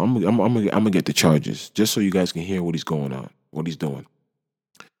has, I'm gonna get the charges just so you guys can hear what he's doing.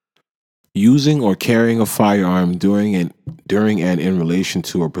 Using or carrying a firearm during and in relation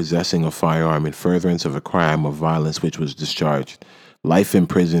to or possessing a firearm in furtherance of a crime of violence which was discharged. Life in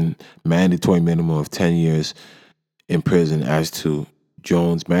prison, mandatory minimum of 10 years in prison as to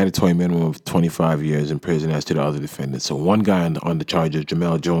Jones, mandatory minimum of 25 years in prison as to the other defendants. So one guy on the charge of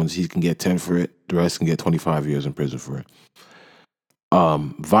Jamel Jones, he can get 10 for it. The rest can get 25 years in prison for it.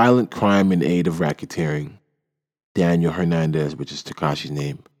 Violent crime in aid of racketeering. Daniel Hernandez, which is Tekashi's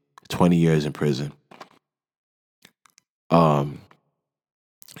name, 20 years in prison.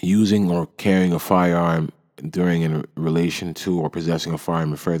 Using or carrying a firearm during in relation to or possessing a firearm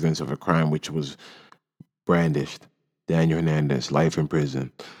in furtherance of a crime which was brandished. Daniel Hernandez, life in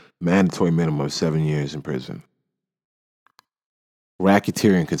prison. Mandatory minimum of 7 years in prison.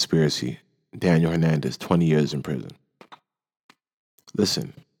 Racketeering conspiracy. Daniel Hernandez, 20 years in prison.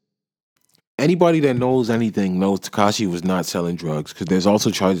 Listen, anybody that knows anything knows Tekashi was not selling drugs because there's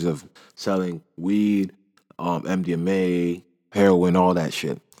also charges of selling weed, MDMA, heroin, all that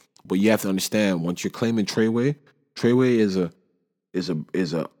shit. But you have to understand, once you're claiming Treyway is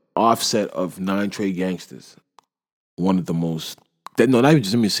a offset of 9 Trey Gangsters. One of the most, not even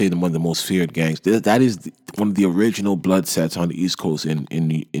just let me say one of the most feared gangs. That is one of the original blood sets on the East Coast in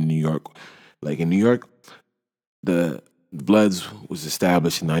New York. Like in New York, the Bloods was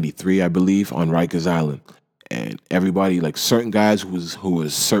established in '93, I believe, on Rikers Island. and everybody, like certain guys who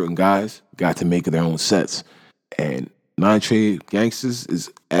was certain guys, got to make their own sets. And Nine Trey Gangsters is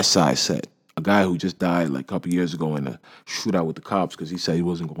SI set. A guy who just died like a couple years ago in a shootout with the cops because he said he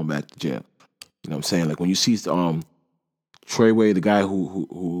wasn't going back to jail. You know what I'm saying? Like when you see Treyway, the guy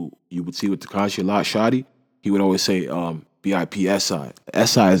who you would see with Tekashi a lot, Shotty, he would always say BIP SI.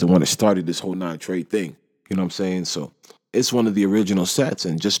 SI is the one that started this whole Nine Trey thing. You know what I'm saying? So it's one of the original sets,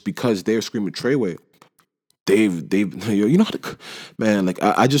 and just because they're screaming Treyway, they've you know how to, man, like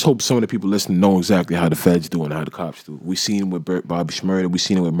I just hope some of the people listening know exactly how the feds do and how the cops do. We seen it with Bobby Shmurda, we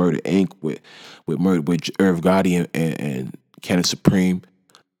seen it with Murder Inc. with Irv Gotti and Kenneth Supreme.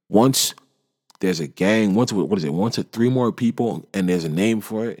 Once there's a gang, once or three more people and there's a name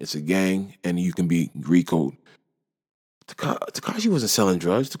for it, it's a gang and you can be RICO'd. Tekashi wasn't selling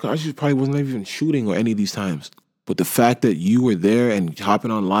drugs. Tekashi probably wasn't even shooting or any of these times. But the fact that you were there and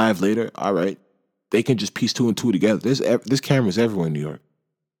hopping on live later, all right, they can just piece two and two together. There's cameras everywhere in New York,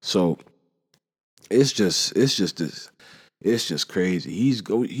 so it's just crazy. He's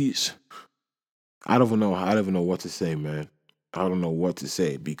I don't even know what to say, man. I don't know what to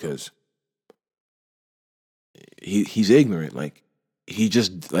say because he's ignorant. Like he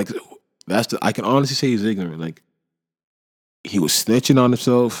just like I can honestly say he's ignorant. Like he was snitching on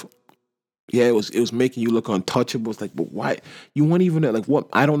himself. Yeah, it was making you look untouchable. It's like, but why? You weren't even like what?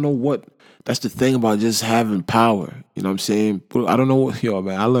 I don't know what. That's the thing about just having power. You know what I'm saying? But I don't know what,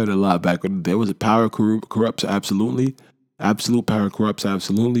 man. I learned a lot back when there was a power corrupts absolutely. Absolute power corrupts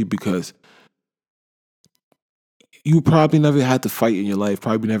absolutely because you probably never had to fight in your life.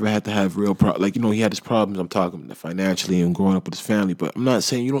 Probably never had to have real problems. Like, he had his problems. I'm talking financially and growing up with his family. But I'm not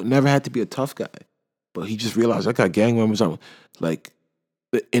saying you don't never had to be a tough guy. But he just realized I got gang members on. Like,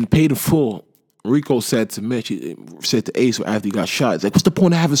 and paid in full. Rico said to Mitch, he said to Ace after he got shot, it's like, what's the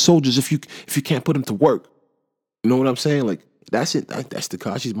point of having soldiers if you can't put them to work? You know what I'm saying? Like, that's it. That's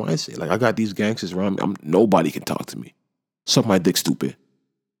Tekashi's mindset. Like, I got these gangsters around me. Nobody can talk to me. Suck my dick, stupid.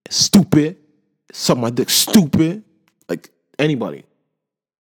 Stupid. Suck my dick, stupid. Like, anybody.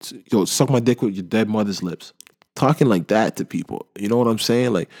 Yo, suck my dick with your dead mother's lips. Talking like that to people. You know what I'm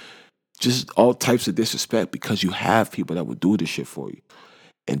saying? Like, just all types of disrespect because you have people that would do this shit for you.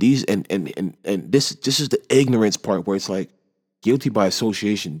 And these and this is the ignorance part where it's like guilty by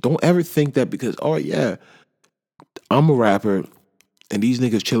association. Don't ever think that because, oh yeah, I'm a rapper and these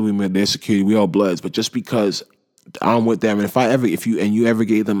niggas chilling with me, their security, we all bloods, but just because I'm with them, and if you ever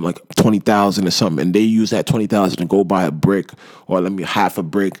gave them like 20,000 or something, and they use that 20,000 to go buy a brick or half a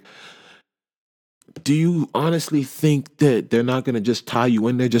brick, do you honestly think that they're not going to just tie you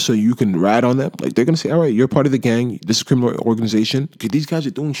in there just so you can rat on them? Like, they're going to say, all right, you're part of the gang. This is a criminal organization. Because these guys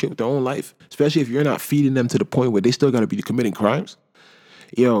are doing shit with their own life. Especially if you're not feeding them to the point where they still got to be committing crimes.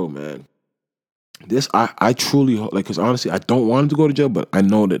 Yo, man. This, I truly, like, because honestly, I don't want him to go to jail, but I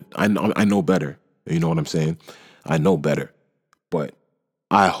know that, I know better. You know what I'm saying? I know better. But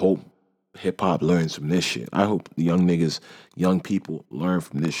I hope hip-hop learns from this shit. I hope the young people learn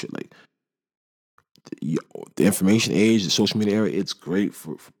from this shit. Like, the information age, the social media era, it's great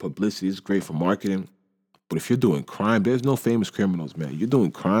for publicity, it's great for marketing. But if you're doing crime, there's no famous criminals, man. You're doing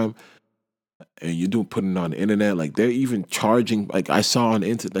crime and you're putting it on the internet. Like, they're even charging. Like, I saw on the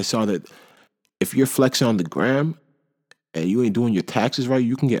internet, I saw that if you're flexing on the gram and you ain't doing your taxes right,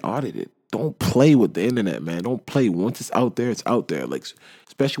 you can get audited. Don't play with the internet, man. Don't play. Once it's out there, it's out there. Like,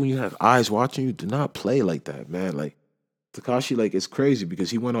 especially when you have eyes watching you, do not play like that, man. Like, Tekashi, like, it's crazy because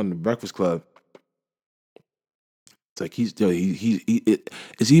he went on the Breakfast Club. It's like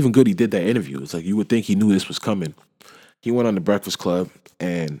it's even good he did that interview. It's like you would think he knew this was coming. He went on the Breakfast Club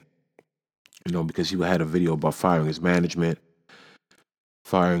and, because he had a video about firing his management,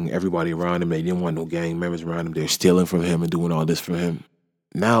 firing everybody around him. They didn't want no gang members around him. They're stealing from him and doing all this for him.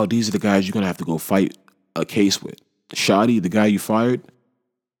 Now these are the guys you're going to have to go fight a case with. Shotty, the guy you fired,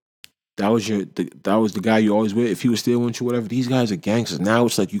 that was the guy you always with. If he was still with you, whatever, these guys are gangsters. Now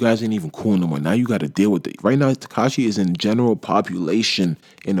it's like you guys ain't even cool no more. Now you got to deal with it. Right now, Tekashi is in general population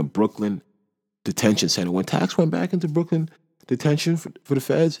in a Brooklyn detention center. When Tax went back into Brooklyn detention for the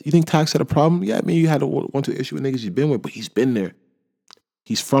feds, you think Tax had a problem? Yeah, maybe you had a one-two issue with niggas he's been with, but he's been there.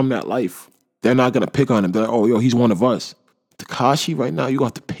 He's from that life. They're not going to pick on him. They're like, oh, yo, he's one of us. Tekashi, right now, you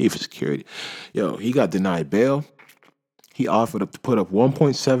going to have to pay for security. Yo, he got denied bail. He offered to put up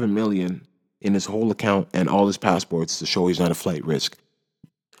 $1.7 million in his whole account and all his passports to show he's not a flight risk.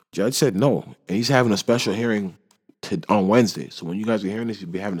 Judge said no, and he's having a special hearing on Wednesday. So when you guys are hearing this, you'll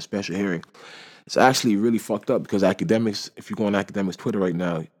be having a special hearing. It's actually really fucked up because Academics, if you go on Academics Twitter right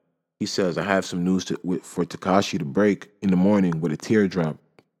now, he says, I have some news for Tekashi to break in the morning with a teardrop.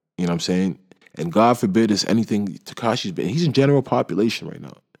 You know what I'm saying? And God forbid it's anything Tekashi's been. He's in general population right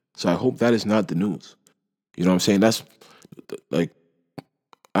now. So I hope that is not the news. You know what I'm saying? That's like,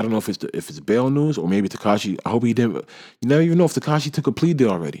 I don't know if it's bail news or maybe Tekashi. I hope he didn't. You never even know if Tekashi took a plea deal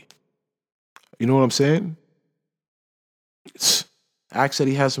already. You know what I'm saying? Axe said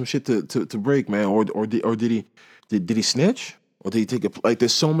he has some shit to break, man. Or did he snitch? Or did he take a like?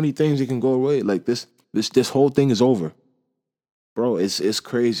 There's so many things that can go away. Like this whole thing is over, bro. It's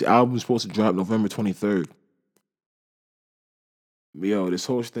crazy. Album's supposed to drop November 23rd. Yo, this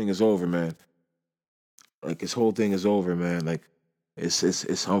whole thing is over, man. Like this whole thing is over, man. Like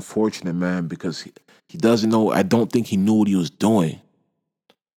it's unfortunate, man, because he doesn't know. I don't think he knew what he was doing.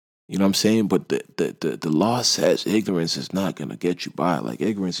 You know what I'm saying? But the law says ignorance is not gonna get you by. Like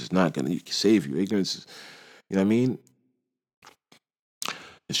ignorance is not gonna save you. Ignorance is, you know what I mean?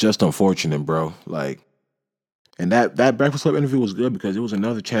 It's just unfortunate, bro. Like, and that Breakfast Club interview was good because it was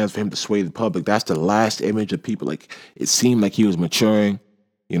another chance for him to sway the public. That's the last image of people. Like, it seemed like he was maturing.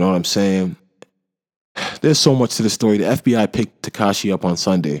 You know what I'm saying? There's so much to the story. The FBI picked Tekashi up on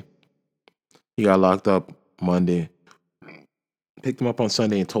Sunday. He got locked up Monday. Picked him up on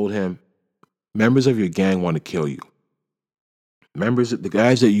Sunday and told him, members of your gang want to kill you. The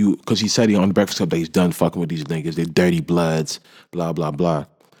guys that you, because he said on the Breakfast Club that he's done fucking with these niggas. They're dirty bloods, blah, blah, blah.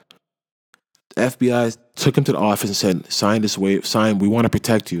 The FBI took him to the office and said, sign this waiver, we want to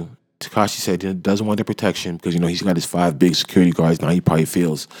protect you. Tekashi said he doesn't want the protection because, he's got his 5 big security guards. Now he probably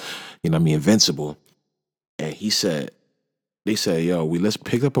feels, invincible. And they said, yo, let's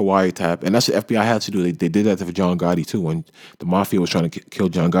pick up a wiretap. And that's what the FBI had to do. They did that for John Gotti too. When the mafia was trying to kill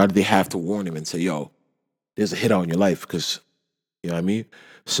John Gotti, they have to warn him and say, yo, there's a hit out on your life because, you know what I mean?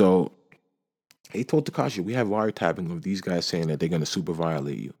 So he told Tekashi, we have wiretapping of these guys saying that they're going to super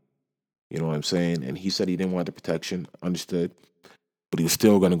violate you. You know what I'm saying? And he said he didn't want the protection, understood. But he was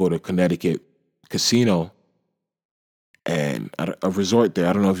still going to go to Connecticut casino and a resort there.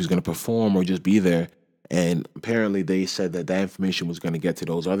 I don't know if he's going to perform or just be there. And apparently they said that information was going to get to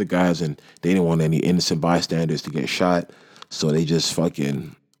those other guys and they didn't want any innocent bystanders to get shot. So they just took this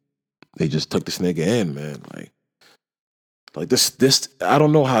nigga in, man. Like this, I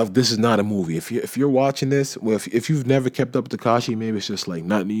don't know how this is not a movie. If you're watching this, well, if you've never kept up with Tekashi, maybe it's just like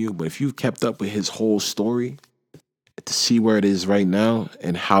nothing to you. But if you've kept up with his whole story, to see where it is right now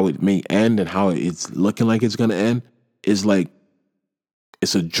and how it may end and how it's looking like it's gonna end, is like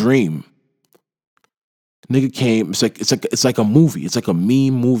it's a dream. Nigga came. It's like a movie. It's like a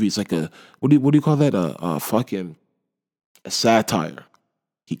meme movie. It's like what do you call that? A satire.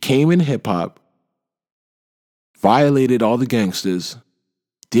 He came in hip hop. Violated all the gangsters,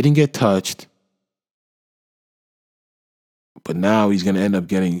 didn't get touched, but now he's gonna end up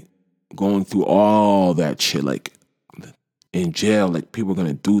going through all that shit, like in jail. Like people are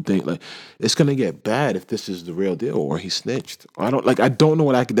gonna do things. Like it's gonna get bad if this is the real deal or he snitched. I don't know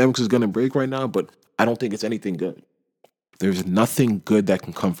what academics is gonna break right now, but I don't think it's anything good. There's nothing good that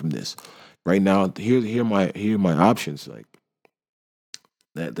can come from this right now. Here are my options. Like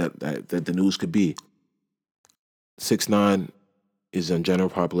that the news could be. 6ix9ine is in general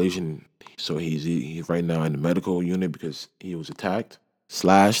population, so he's right now in the medical unit because he was attacked,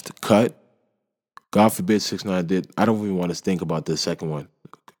 slashed, cut. God forbid 6ix9ine did. I don't even want to think about the second one,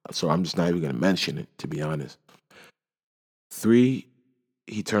 so I'm just not even going to mention it, to be honest. 3,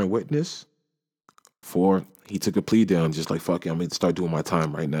 he turned witness. 4, he took a plea down, just like, fuck it, I'm going to start doing my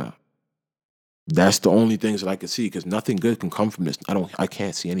time right now. That's the only things that I can see because nothing good can come from this. I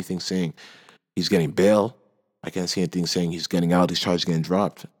can't see anything saying he's getting bail. I can't see anything saying he's getting out, his charges getting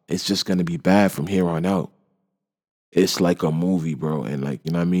dropped. It's just going to be bad from here on out. It's like a movie, bro. And like,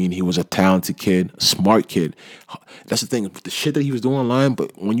 you know what I mean? He was a talented kid, a smart kid. That's the thing, the shit that he was doing online,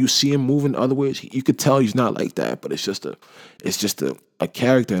 but when you see him moving other ways, you could tell he's not like that, but it's just a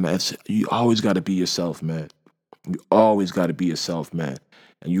character, and you always got to be yourself, man. You always got to be yourself, man.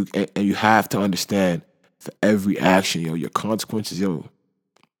 And you have to understand for every action, your consequences,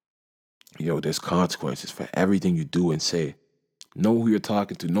 there's consequences for everything you do and say. Know who you're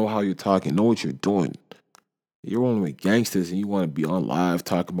talking to, know how you're talking, know what you're doing. You're only with gangsters and you want to be on live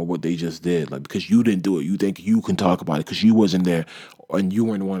talking about what they just did. Like, because you didn't do it, you think you can talk about it because you wasn't there and you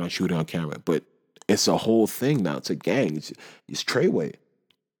weren't the one on shooting on camera. But it's a whole thing now. It's a gang. It's Treyway.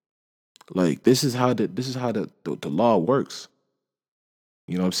 Like, this is how the law works.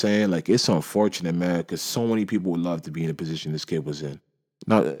 You know what I'm saying? Like, it's unfortunate, man, because so many people would love to be in the position this kid was in.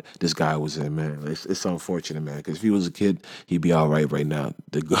 Not this guy was in, man. It's unfortunate, man, because if he was a kid, he'd be all right now.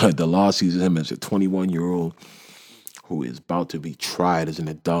 The law sees him as a 21-year-old who is about to be tried as an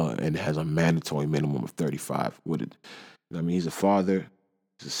adult and has a mandatory minimum of 35. He's a father,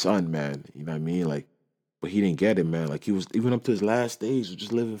 his son, man. You know what I mean? Like, but he didn't get it, man. Like he was even up to his last stage, was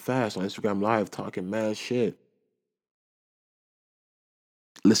just living fast on Instagram Live, talking mad shit,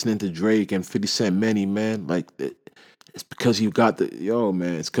 listening to Drake and 50 Cent, many man. Like it's because he got the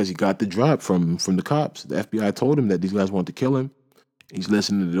man. It's because he got the drop from the cops. The FBI told him that these guys wanted to kill him. He's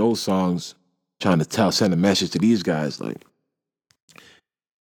listening to those songs, trying to send a message to these guys. Like,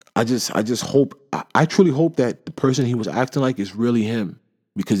 I just hope, I truly hope that the person he was acting like is really him.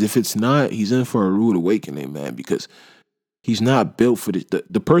 Because if it's not, he's in for a rude awakening, man. Because he's not built for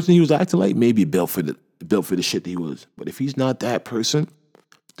the person he was acting like. Maybe built for the shit that he was. But if he's not that person,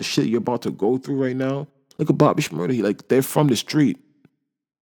 the shit you're about to go through right now. Look at Bobby Shmurda. Like, they're from the street.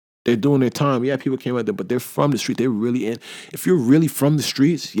 They're doing their time. Yeah, people came out there, but they're from the street. They're really in. If you're really from the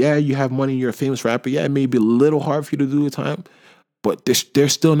streets, yeah, you have money, you're a famous rapper. Yeah, it may be a little hard for you to do the time, but they're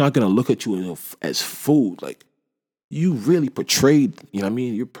still not going to look at you as food. Like, you really portrayed, you know what I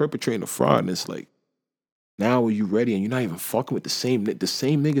mean? You're perpetrating a fraud, and it's like, now are you ready? And you're not even fucking with the same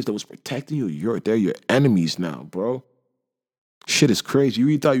niggas that was protecting you. They're your enemies now, bro. Shit is crazy. You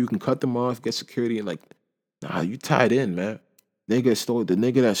really thought you can cut them off, get security, and like, nah, you tied in, man. The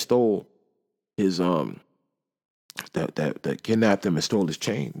nigga that stole his that kidnapped him and stole his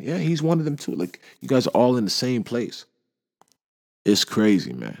chain. Yeah, he's one of them too. Like, you guys are all in the same place. It's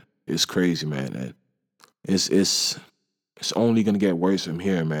crazy, man. It's crazy, man. And it's only gonna get worse from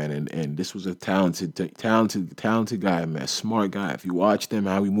here, man. And this was a talented guy, man. Smart guy. If you watched him,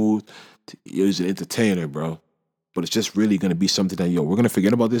 how he moved, he was an entertainer, bro. But it's just really gonna be something that, we're gonna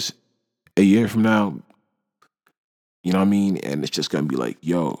forget about this a year from now. You know what I mean? And it's just gonna be like,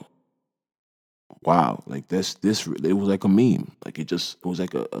 wow, like this it was like a meme. Like it was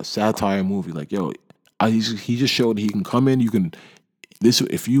like a satire movie. Like, he just showed that he can come in. You can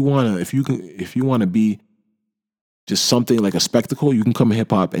if you wanna be just something like a spectacle, you can come in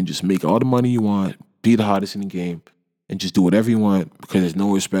hip hop and just make all the money you want, be the hottest in the game, and just do whatever you want because there's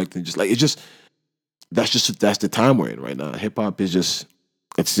no respect, and just like that's the time we're in right now. Hip hop is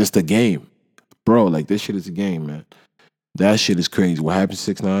it's just a game. Bro, like, this shit is a game, man. That shit is crazy. What happened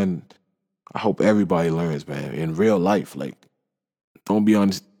to 6ix9ine? I hope everybody learns, man. In real life, like, don't be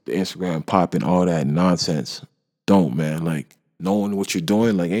on Instagram popping all that nonsense. Don't, man. Like, knowing what you're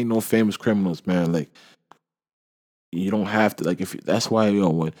doing, like, ain't no famous criminals, man. Like, you don't have to, like, that's why,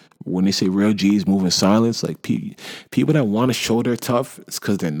 when they say real G's move in silence, like, people that want to show they're tough, it's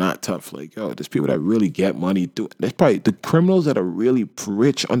because they're not tough. Like, there's people that really get money. There's probably the criminals that are really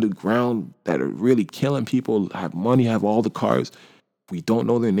rich underground, that are really killing people, have money, have all the cars. We don't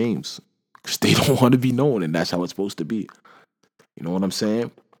know their names because they don't want to be known, and that's how it's supposed to be. You know what I'm saying?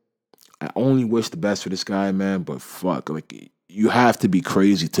 I only wish the best for this guy, man, but fuck, like, you have to be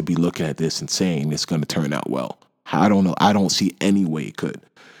crazy to be looking at this and saying it's going to turn out well. I don't know. I don't see any way it could.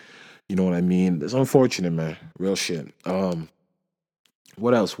 You know what I mean? It's unfortunate, man. Real shit.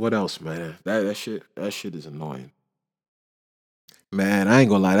 What else, man? That shit is annoying. Man, I ain't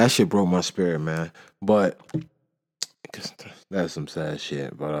gonna lie, that shit broke my spirit, man. But that's some sad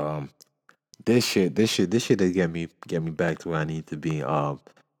shit. But this shit did get me back to where I need to be.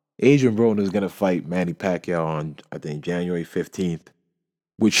 Adrian Broner is gonna fight Manny Pacquiao on, I think, January 15th,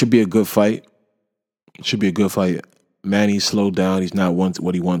 which should be a good fight. Should be a good fight. Manny's slowed down. He's not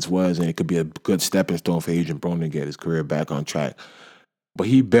what he once was, and it could be a good stepping stone for Adrian Broner to get his career back on track. But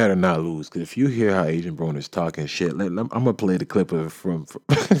he better not lose, because if you hear how Adrian Broner's talking shit, I'm gonna play the clip of it from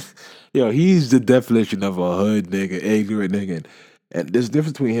he's the definition of a hood nigga, ignorant nigga, and there's a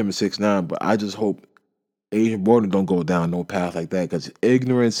difference between him and 6ix9ine. But I just hope Adrian Broner don't go down no path like that, because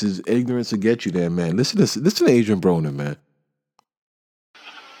ignorance will get you there, man. Listen to Adrian Broner, man.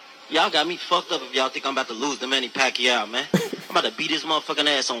 Y'all got me fucked up if y'all think I'm about to lose to Manny Pacquiao, man. I'm about to beat his motherfucking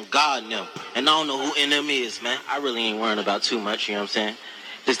ass on God and them. And I don't know who NM is, man. I really ain't worrying about too much, you know what I'm saying?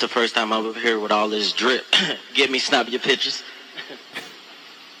 This the first time I'm up here with all this drip. Get me snap your pictures.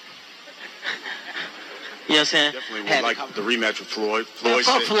 You know what I'm saying? Definitely would like the rematch with Floyd.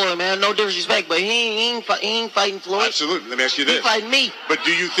 Fuck Floyd, man. No disrespect, but he ain't fighting Floyd. Absolutely. Let me ask you this. He fighting me. But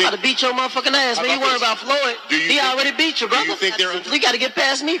do you think... I'm about to beat your motherfucking ass, man. You worrying about Floyd. He already beat you, brother. Do you think they're... You got to get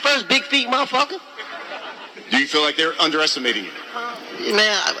past me first, big feet motherfucker. Do you feel like they're underestimating you?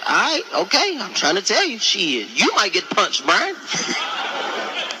 Man, okay. I'm trying to tell you. Shit, you might get punched, Brian.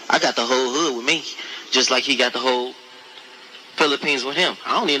 I got the whole hood with me, just like he got the whole Philippines with him.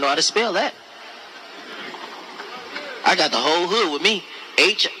 I don't even know how to spell that. I got the whole hood with me.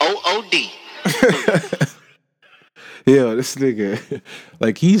 HOOD. Yeah, this nigga,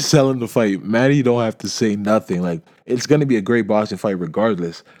 like, he's selling the fight. Manny don't have to say nothing. Like, it's gonna be a great boxing fight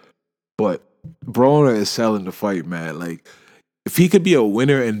regardless. But Broner is selling the fight, man. Like, If he could be a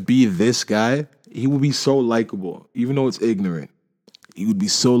winner and be this guy, he would be so likable, even though it's ignorant. He would be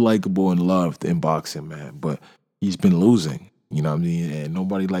so likable and loved in boxing, man. But he's been losing, you know what I mean? And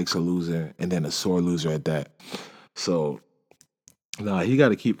nobody likes a loser, and then a sore loser at that. So, nah, he got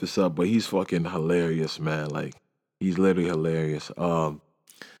to keep this up. But he's fucking hilarious, man. Like, he's literally hilarious. Whew.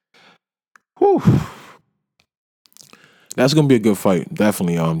 That's gonna be a good fight,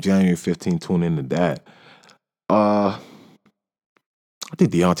 definitely. January 15th, tune into that. I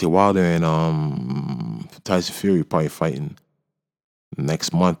think Deontay Wilder and Tyson Fury probably fighting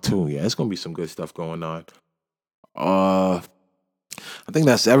next month too. Yeah, it's gonna be some good stuff going on. I think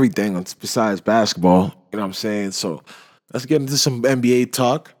that's everything besides basketball. You know what I'm saying? So let's get into some NBA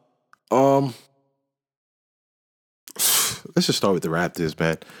talk. Let's just start with the Raptors,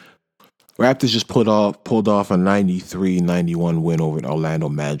 man. Raptors just pulled off a 93-91 win over the Orlando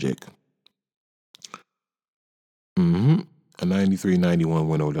Magic. A 93-91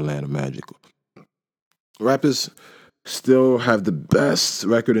 win over the Orlando Magic. Raptors still have the best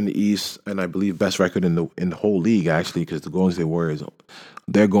record in the East, and I believe best record in the whole league, actually, because the Golden State Warriors,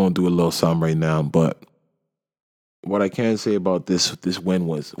 they're going through a little something right now. But what I can say about this win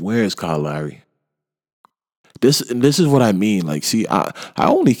was, where is Kyle Lowry? This is what I mean. Like, see, I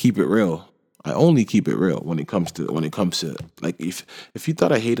only keep it real. I only keep it real when it comes to like, if you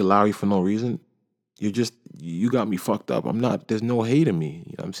thought I hated Lowry for no reason, you got me fucked up. I'm not. There's no hate in me.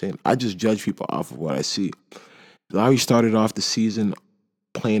 You know what I'm saying? I just judge people off of what I see. Lowry started off the season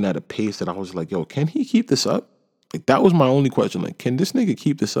playing at a pace that I was like, yo, can he keep this up? Like, that was my only question. Like, can this nigga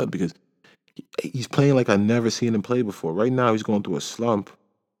keep this up? Because he's playing like I never seen him play before. Right now, he's going through a slump.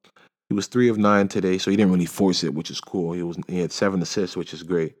 He was 3 of 9 today, so he didn't really force it, which is cool. He had 7 assists, which is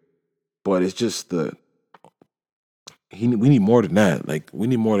great. But it's just we need more than that. Like, we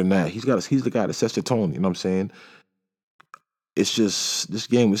need more than that. He's the guy that sets the tone. You know what I'm saying? It's just this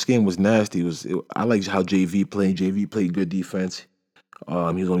game was nasty. I like how JV played. JV played good defense. He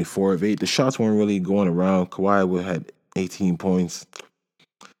was only 4 of 8. The shots weren't really going around. Kawhi had 18 points.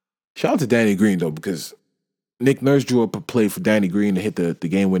 Shout out to Danny Green though, because Nick Nurse drew up a play for Danny Green to hit the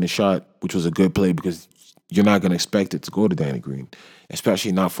game-winning shot, which was a good play because you're not going to expect it to go to Danny Green,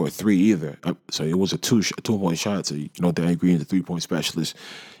 especially not for a 3 either. So it was a 2-point shot. So, Danny Green's a 3-point specialist.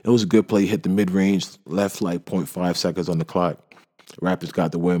 It was a good play. Hit the mid-range, left like 0.5 seconds on the clock. Raptors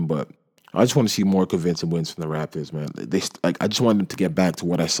got the win, but I just want to see more convincing wins from the Raptors, man. I just want them to get back to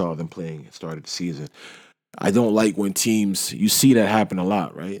what I saw them playing at the start of the season. I don't like when teams, you see that happen a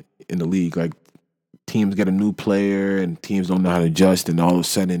lot, right, in the league. Like, teams get a new player and teams don't know how to adjust, and all of a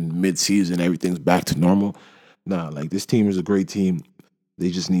sudden, mid-season, everything's back to normal. Nah, like, this team is a great team.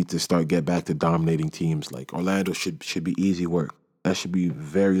 They just need to get back to dominating teams. Like, Orlando should be easy work. That should be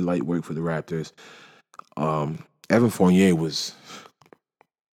very light work for the Raptors. Evan Fournier was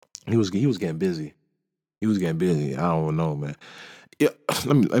getting busy. He was getting busy. I don't know, man. Yeah,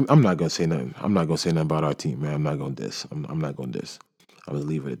 I'm not gonna say nothing. I'm not gonna say nothing about our team, man. I'm not gonna diss. I'm not gonna diss. I'm gonna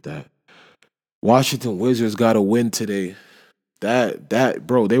leave it at that. Washington Wizards got a win today. That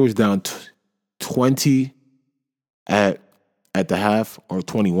bro, they was down 20 at the half, or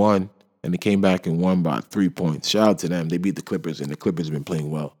 21, and they came back and won by 3 points. Shout out to them. They beat the Clippers, and the Clippers have been playing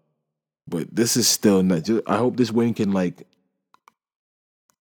well. But this is still not. I hope this win can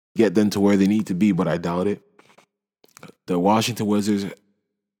get them to where they need to be, but I doubt it. The Washington Wizards.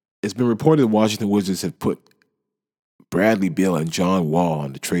 It's been reported the Washington Wizards have put Bradley Beal and John Wall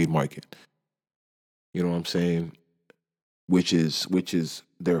on the trade market. You know what I'm saying? Which is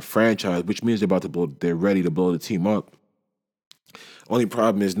their franchise, which means they're ready to blow the team up. Only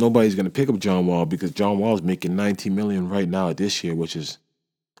problem is nobody's gonna pick up John Wall because John Wall is making $19 million right now this year, which is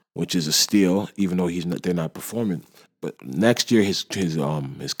a steal, even though they're not performing. But next year his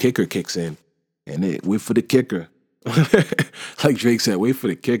kicker kicks in, and wait for the kicker. Like Drake said, wait for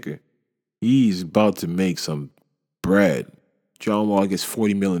the kicker. He's about to make some bread. John Wall gets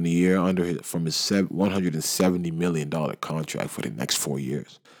 $40 million a year from his $170 million contract for the next 4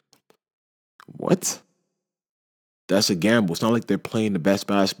 years. What? That's a gamble. It's not like they're playing the best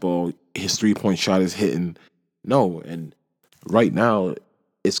basketball. His 3-point shot is hitting. No, and right now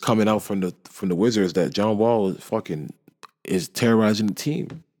it's coming out from the Wizards that John Wall is terrorizing the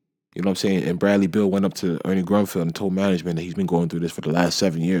team. You know what I'm saying? And Bradley Beal went up to Ernie Grunfeld and told management that he's been going through this for the last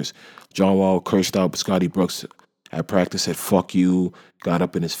 7 years. John Wall cursed out Scotty Brooks at practice, said, fuck you, got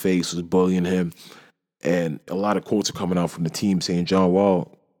up in his face, was bullying him. And a lot of quotes are coming out from the team saying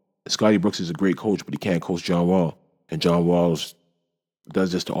Scotty Brooks is a great coach, but he can't coach John Wall. And John Wall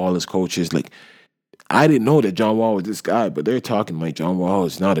does this to all his coaches. Like, I didn't know that John Wall was this guy, but they're talking like John Wall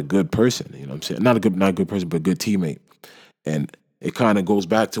is not a good person. You know what I'm saying? Not a good person, but a good teammate. And it kind of goes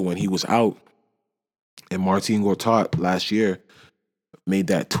back to when he was out and Martin Gortat last year made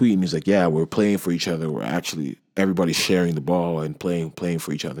that tweet and he's like, yeah, we're playing for each other. We're actually, everybody's sharing the ball and playing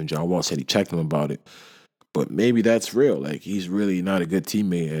for each other. And John Wall said he checked him about it. But maybe that's real. Like, he's really not a good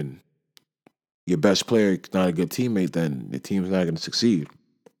teammate, and your best player is not a good teammate, then the team's not going to succeed.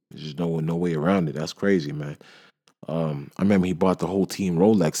 There's just no way around it. That's crazy, man. I remember he bought the whole team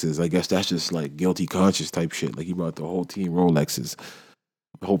Rolexes. I guess that's just like guilty conscience type shit. Like, he bought the whole team Rolexes,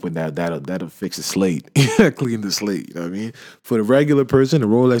 hoping that'll fix the slate, clean the slate. You know what I mean? For the regular person, the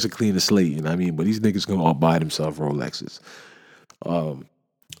Rolex will clean the slate. You know what I mean? But these niggas gonna all buy themselves Rolexes.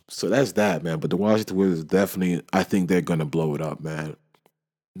 So that's that, man. But the Washington Wizards definitely, I think they're gonna blow it up, man.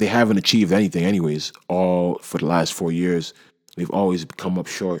 They haven't achieved anything, anyways. All for the last 4 years, they've always come up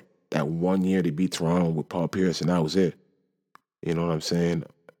short. That 1 year they beat Toronto with Paul Pierce, and that was it. You know what I'm saying?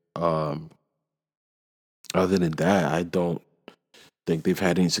 Other than that, I don't think they've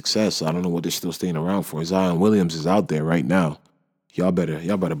had any success. I don't know what they're still staying around for. Zion Williams is out there right now. Y'all better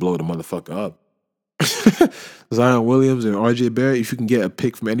blow the motherfucker up. Zion Williams and RJ Barrett, if you can get a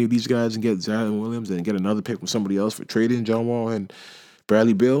pick from any of these guys and get Zion Williams and get another pick from somebody else for trading John Wall and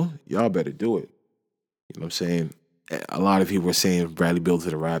Bradley Beal, y'all better do it. You know what I'm saying? A lot of people are saying Bradley Beal to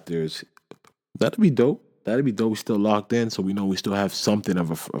the Raptors. That'd be dope. That'd be dope. We're still locked in, so we know we still have something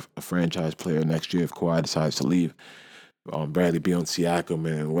of a franchise player next year if Kawhi decides to leave. Bradley Beal and Siakam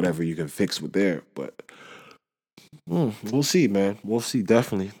and whatever you can fix with there. But we'll see, man. We'll see.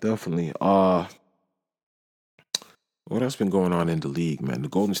 Definitely. What else been going on in the league, man? The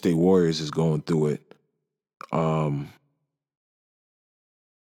Golden State Warriors is going through it. I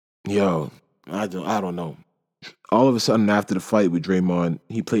don't know. All of a sudden, after the fight with Draymond,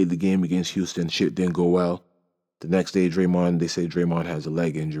 he played the game against Houston. Shit didn't go well. The next day, they say Draymond has a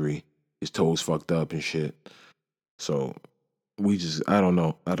leg injury. His toes fucked up and shit. So I don't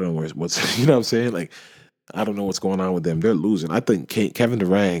know. I don't know what's you know what I'm saying? Like, I don't know what's going on with them. They're losing. I think Kevin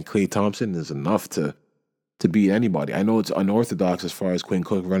Durant and Klay Thompson is enough to beat anybody. I know it's unorthodox as far as Quinn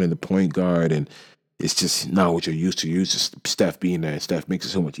Cook running the point guard, and it's just not what you're used to. You're used to Steph being there, and Steph makes it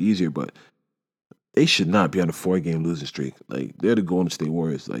so much easier, but they should not be on a 4-game losing streak. Like, they're the Golden State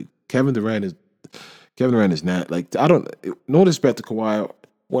Warriors. Like, Kevin Durant is not, like, I don't, no disrespect to Kawhi.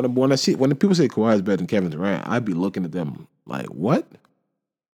 When the people say Kawhi is better than Kevin Durant, I'd be looking at them like, what?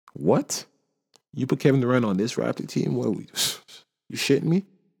 What? You put Kevin Durant on this Raptor team? What? You shitting me?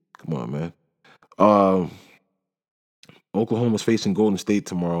 Come on, man. Oklahoma's facing Golden State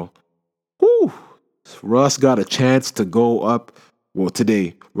tomorrow. Woo! Russ got a chance to go up. Well,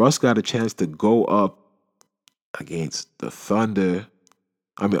 today, Russ got a chance to go up against the Thunder.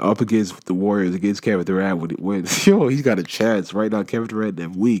 Up against the Warriors, against Kevin Durant. He's got a chance. Right now, Kevin Durant, they're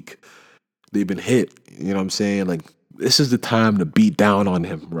weak. They've been hit. You know what I'm saying? Like, this is the time to beat down on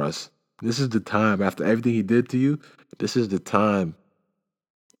him, Russ. This is the time. After everything he did to you, this is the time.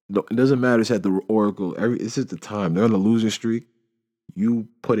 No, it doesn't matter. It's at the Oracle. This is the time. They're on a losing streak. You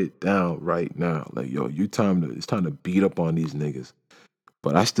put it down right now. Like, yo, it's time to beat up on these niggas.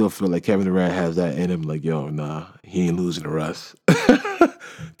 But I still feel like Kevin Durant has that in him. Like, yo, nah, he ain't losing to Russ.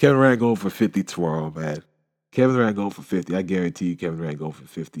 Kevin Durant going for 50 tomorrow, man. Kevin Durant going for 50. I guarantee you Kevin Durant going for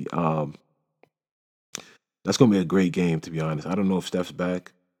 50. That's going to be a great game, to be honest. I don't know if Steph's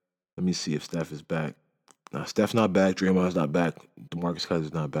back. Let me see if Steph is back. Nah, Steph's not back. Draymond's not back. DeMarcus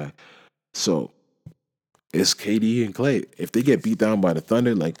Cousins not back. So, it's KD and Klay. If they get beat down by the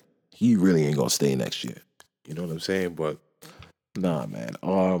Thunder, like, he really ain't going to stay next year. You know what I'm saying? But, nah, man.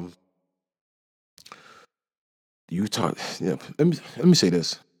 Utah. Yeah. Let me say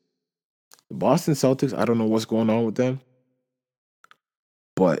this. The Boston Celtics, I don't know what's going on with them,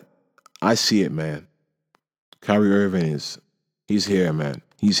 but I see it, man. Kyrie Irving he's here, man.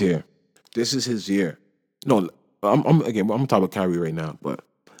 He's here. This is his year. No, I'm talking about Kyrie right now, but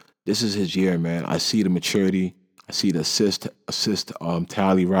this is his year, man. I see the maturity. I see the assist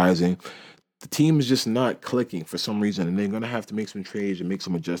tally rising. The team is just not clicking for some reason, and they're gonna have to make some trades and make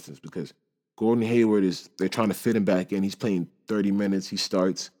some adjustments because Gordon Hayward they're trying to fit him back in. He's playing 30 minutes. He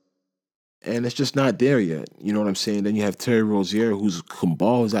starts. And it's just not there yet. You know what I'm saying? Then you have Terry Rozier, who can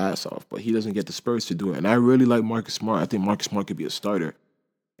ball his ass off, but he doesn't get the Spurs to do it. And I really like Marcus Smart. I think Marcus Smart could be a starter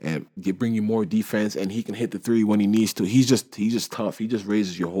and bring you more defense, and he can hit the three when he needs to. He's just tough. He just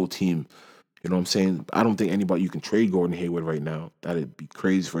raises your whole team. You know what I'm saying? I don't think you can trade Gordon Hayward right now. That'd be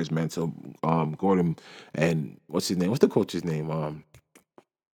crazy for his mental. Gordon and what's his name? What's the coach's name?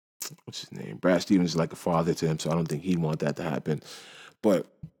 What's his name? Brad Stevens is like a father to him, so I don't think he'd want that to happen. But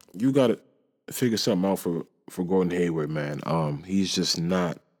you got to figure something out for Gordon Hayward, man. He's just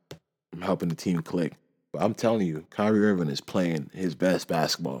not helping the team click. But I'm telling you, Kyrie Irving is playing his best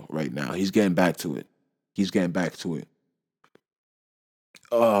basketball right now. He's getting back to it. He's getting back to it.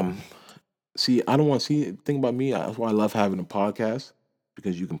 Um, See, I don't want to see thing about me. That's why I love having a podcast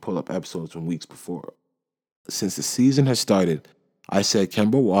because you can pull up episodes from weeks before. Since the season has started, I said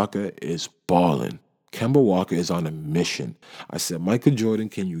Kemba Walker is balling. Kemba Walker is on a mission. I said, Michael Jordan,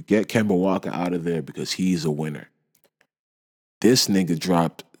 can you get Kemba Walker out of there because he's a winner? This nigga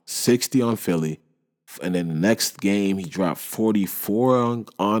dropped 60 on Philly, and then the next game he dropped 44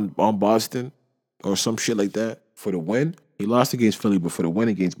 on Boston or some shit like that for the win. He lost against Philly, but for the win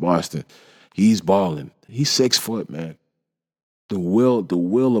against Boston, he's balling. He's 6 foot, man. The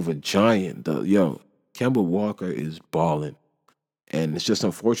will of a giant. Kemba Walker is balling. And it's just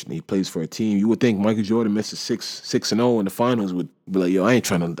unfortunate he plays for a team. You would think Michael Jordan misses 6-0 in the finals would be like, yo, I ain't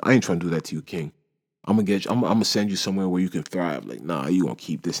trying to do that to you, King. I'm gonna send you somewhere where you can thrive. Like, nah, you gonna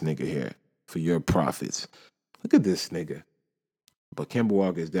keep this nigga here for your profits. Look at this nigga. But Kemba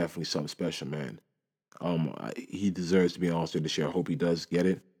Walker is definitely something special, man. He deserves to be an All-Star this year. I hope he does get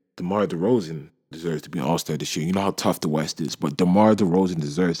it. DeMar DeRozan deserves to be an All-Star this year. You know how tough the West is, but DeMar DeRozan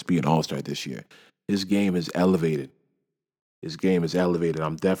deserves to be an All-Star this year. His game is elevated.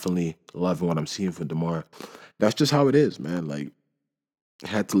 I'm definitely loving what I'm seeing from DeMar. That's just how it is, man. Like,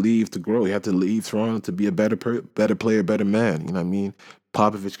 had to leave to grow. He had to leave Toronto to be a better player, better man. You know what I mean?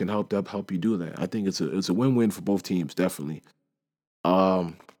 Popovich can help you do that. I think it's a win-win for both teams, definitely.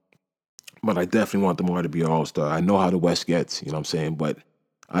 But I definitely want DeMar to be an All-Star. I know how the West gets, you know what I'm saying? But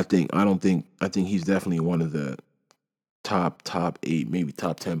I think he's definitely one of the top 8, maybe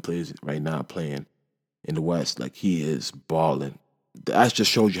top 10 players right now playing in the West. Like, he is balling. That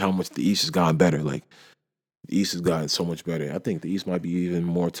just shows you how much the East has gotten better. Like, the East has gotten so much better. I think the East might be even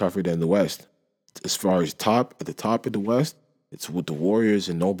more tougher than the West. As far as at the top of the West, it's with the Warriors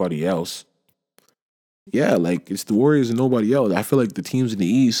and nobody else. Yeah, like, it's the Warriors and nobody else. I feel like the teams in the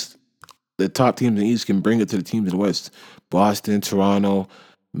East, the top teams in the East can bring it to the teams in the West. Boston, Toronto,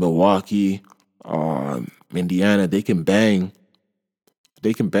 Milwaukee, Indiana, they can bang.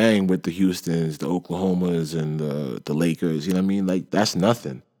 They can bang with the Houstons, the Oklahomas, and the Lakers. You know what I mean? Like, that's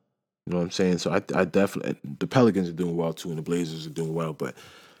nothing. You know what I'm saying? So I definitely, the Pelicans are doing well too, and the Blazers are doing well. But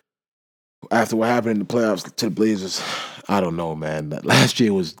after what happened in the playoffs to the Blazers, I don't know, man. That last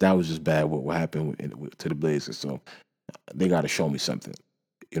year was just bad. What happened to the Blazers? So they got to show me something.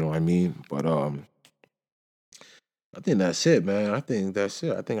 You know what I mean? But I think that's it, man. I think that's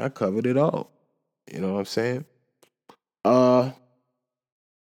it. I think I covered it all. You know what I'm saying?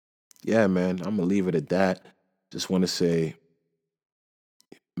 Yeah, man. I'm gonna leave it at that. Just want to say,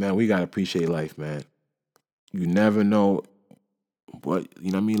 man, we gotta appreciate life, man. You never know what,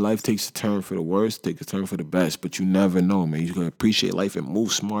 you know what I mean? Life takes a turn for the worst, takes a turn for the best, but you never know, man. You gotta appreciate life and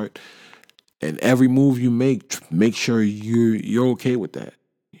move smart. And every move you make sure you're okay with that.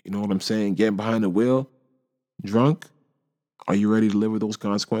 You know what I'm saying? Getting behind the wheel, drunk, are you ready to live with those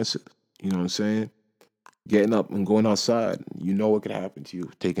consequences? You know what I'm saying? Getting up and going outside, you know what could happen to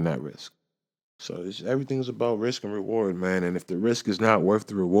you taking that risk. So everything's about risk and reward, man. And if the risk is not worth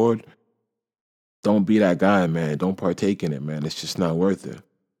the reward, don't be that guy, man. Don't partake in it, man. It's just not worth it.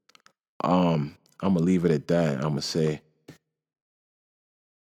 I'm gonna leave it at that. I'm gonna say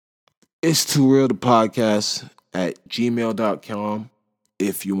it's too real to podcast at gmail.com.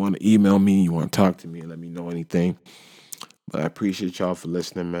 If you want to email me, you want to talk to me and let me know anything. But I appreciate y'all for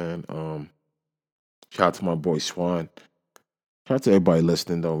listening, man. Shout out to my boy Swan. Shout out to everybody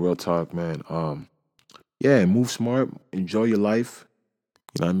listening, though. Real talk, man. Yeah, move smart. Enjoy your life.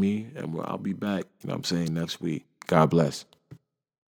 You know what I mean? And I'll be back, you know what I'm saying, next week. God bless.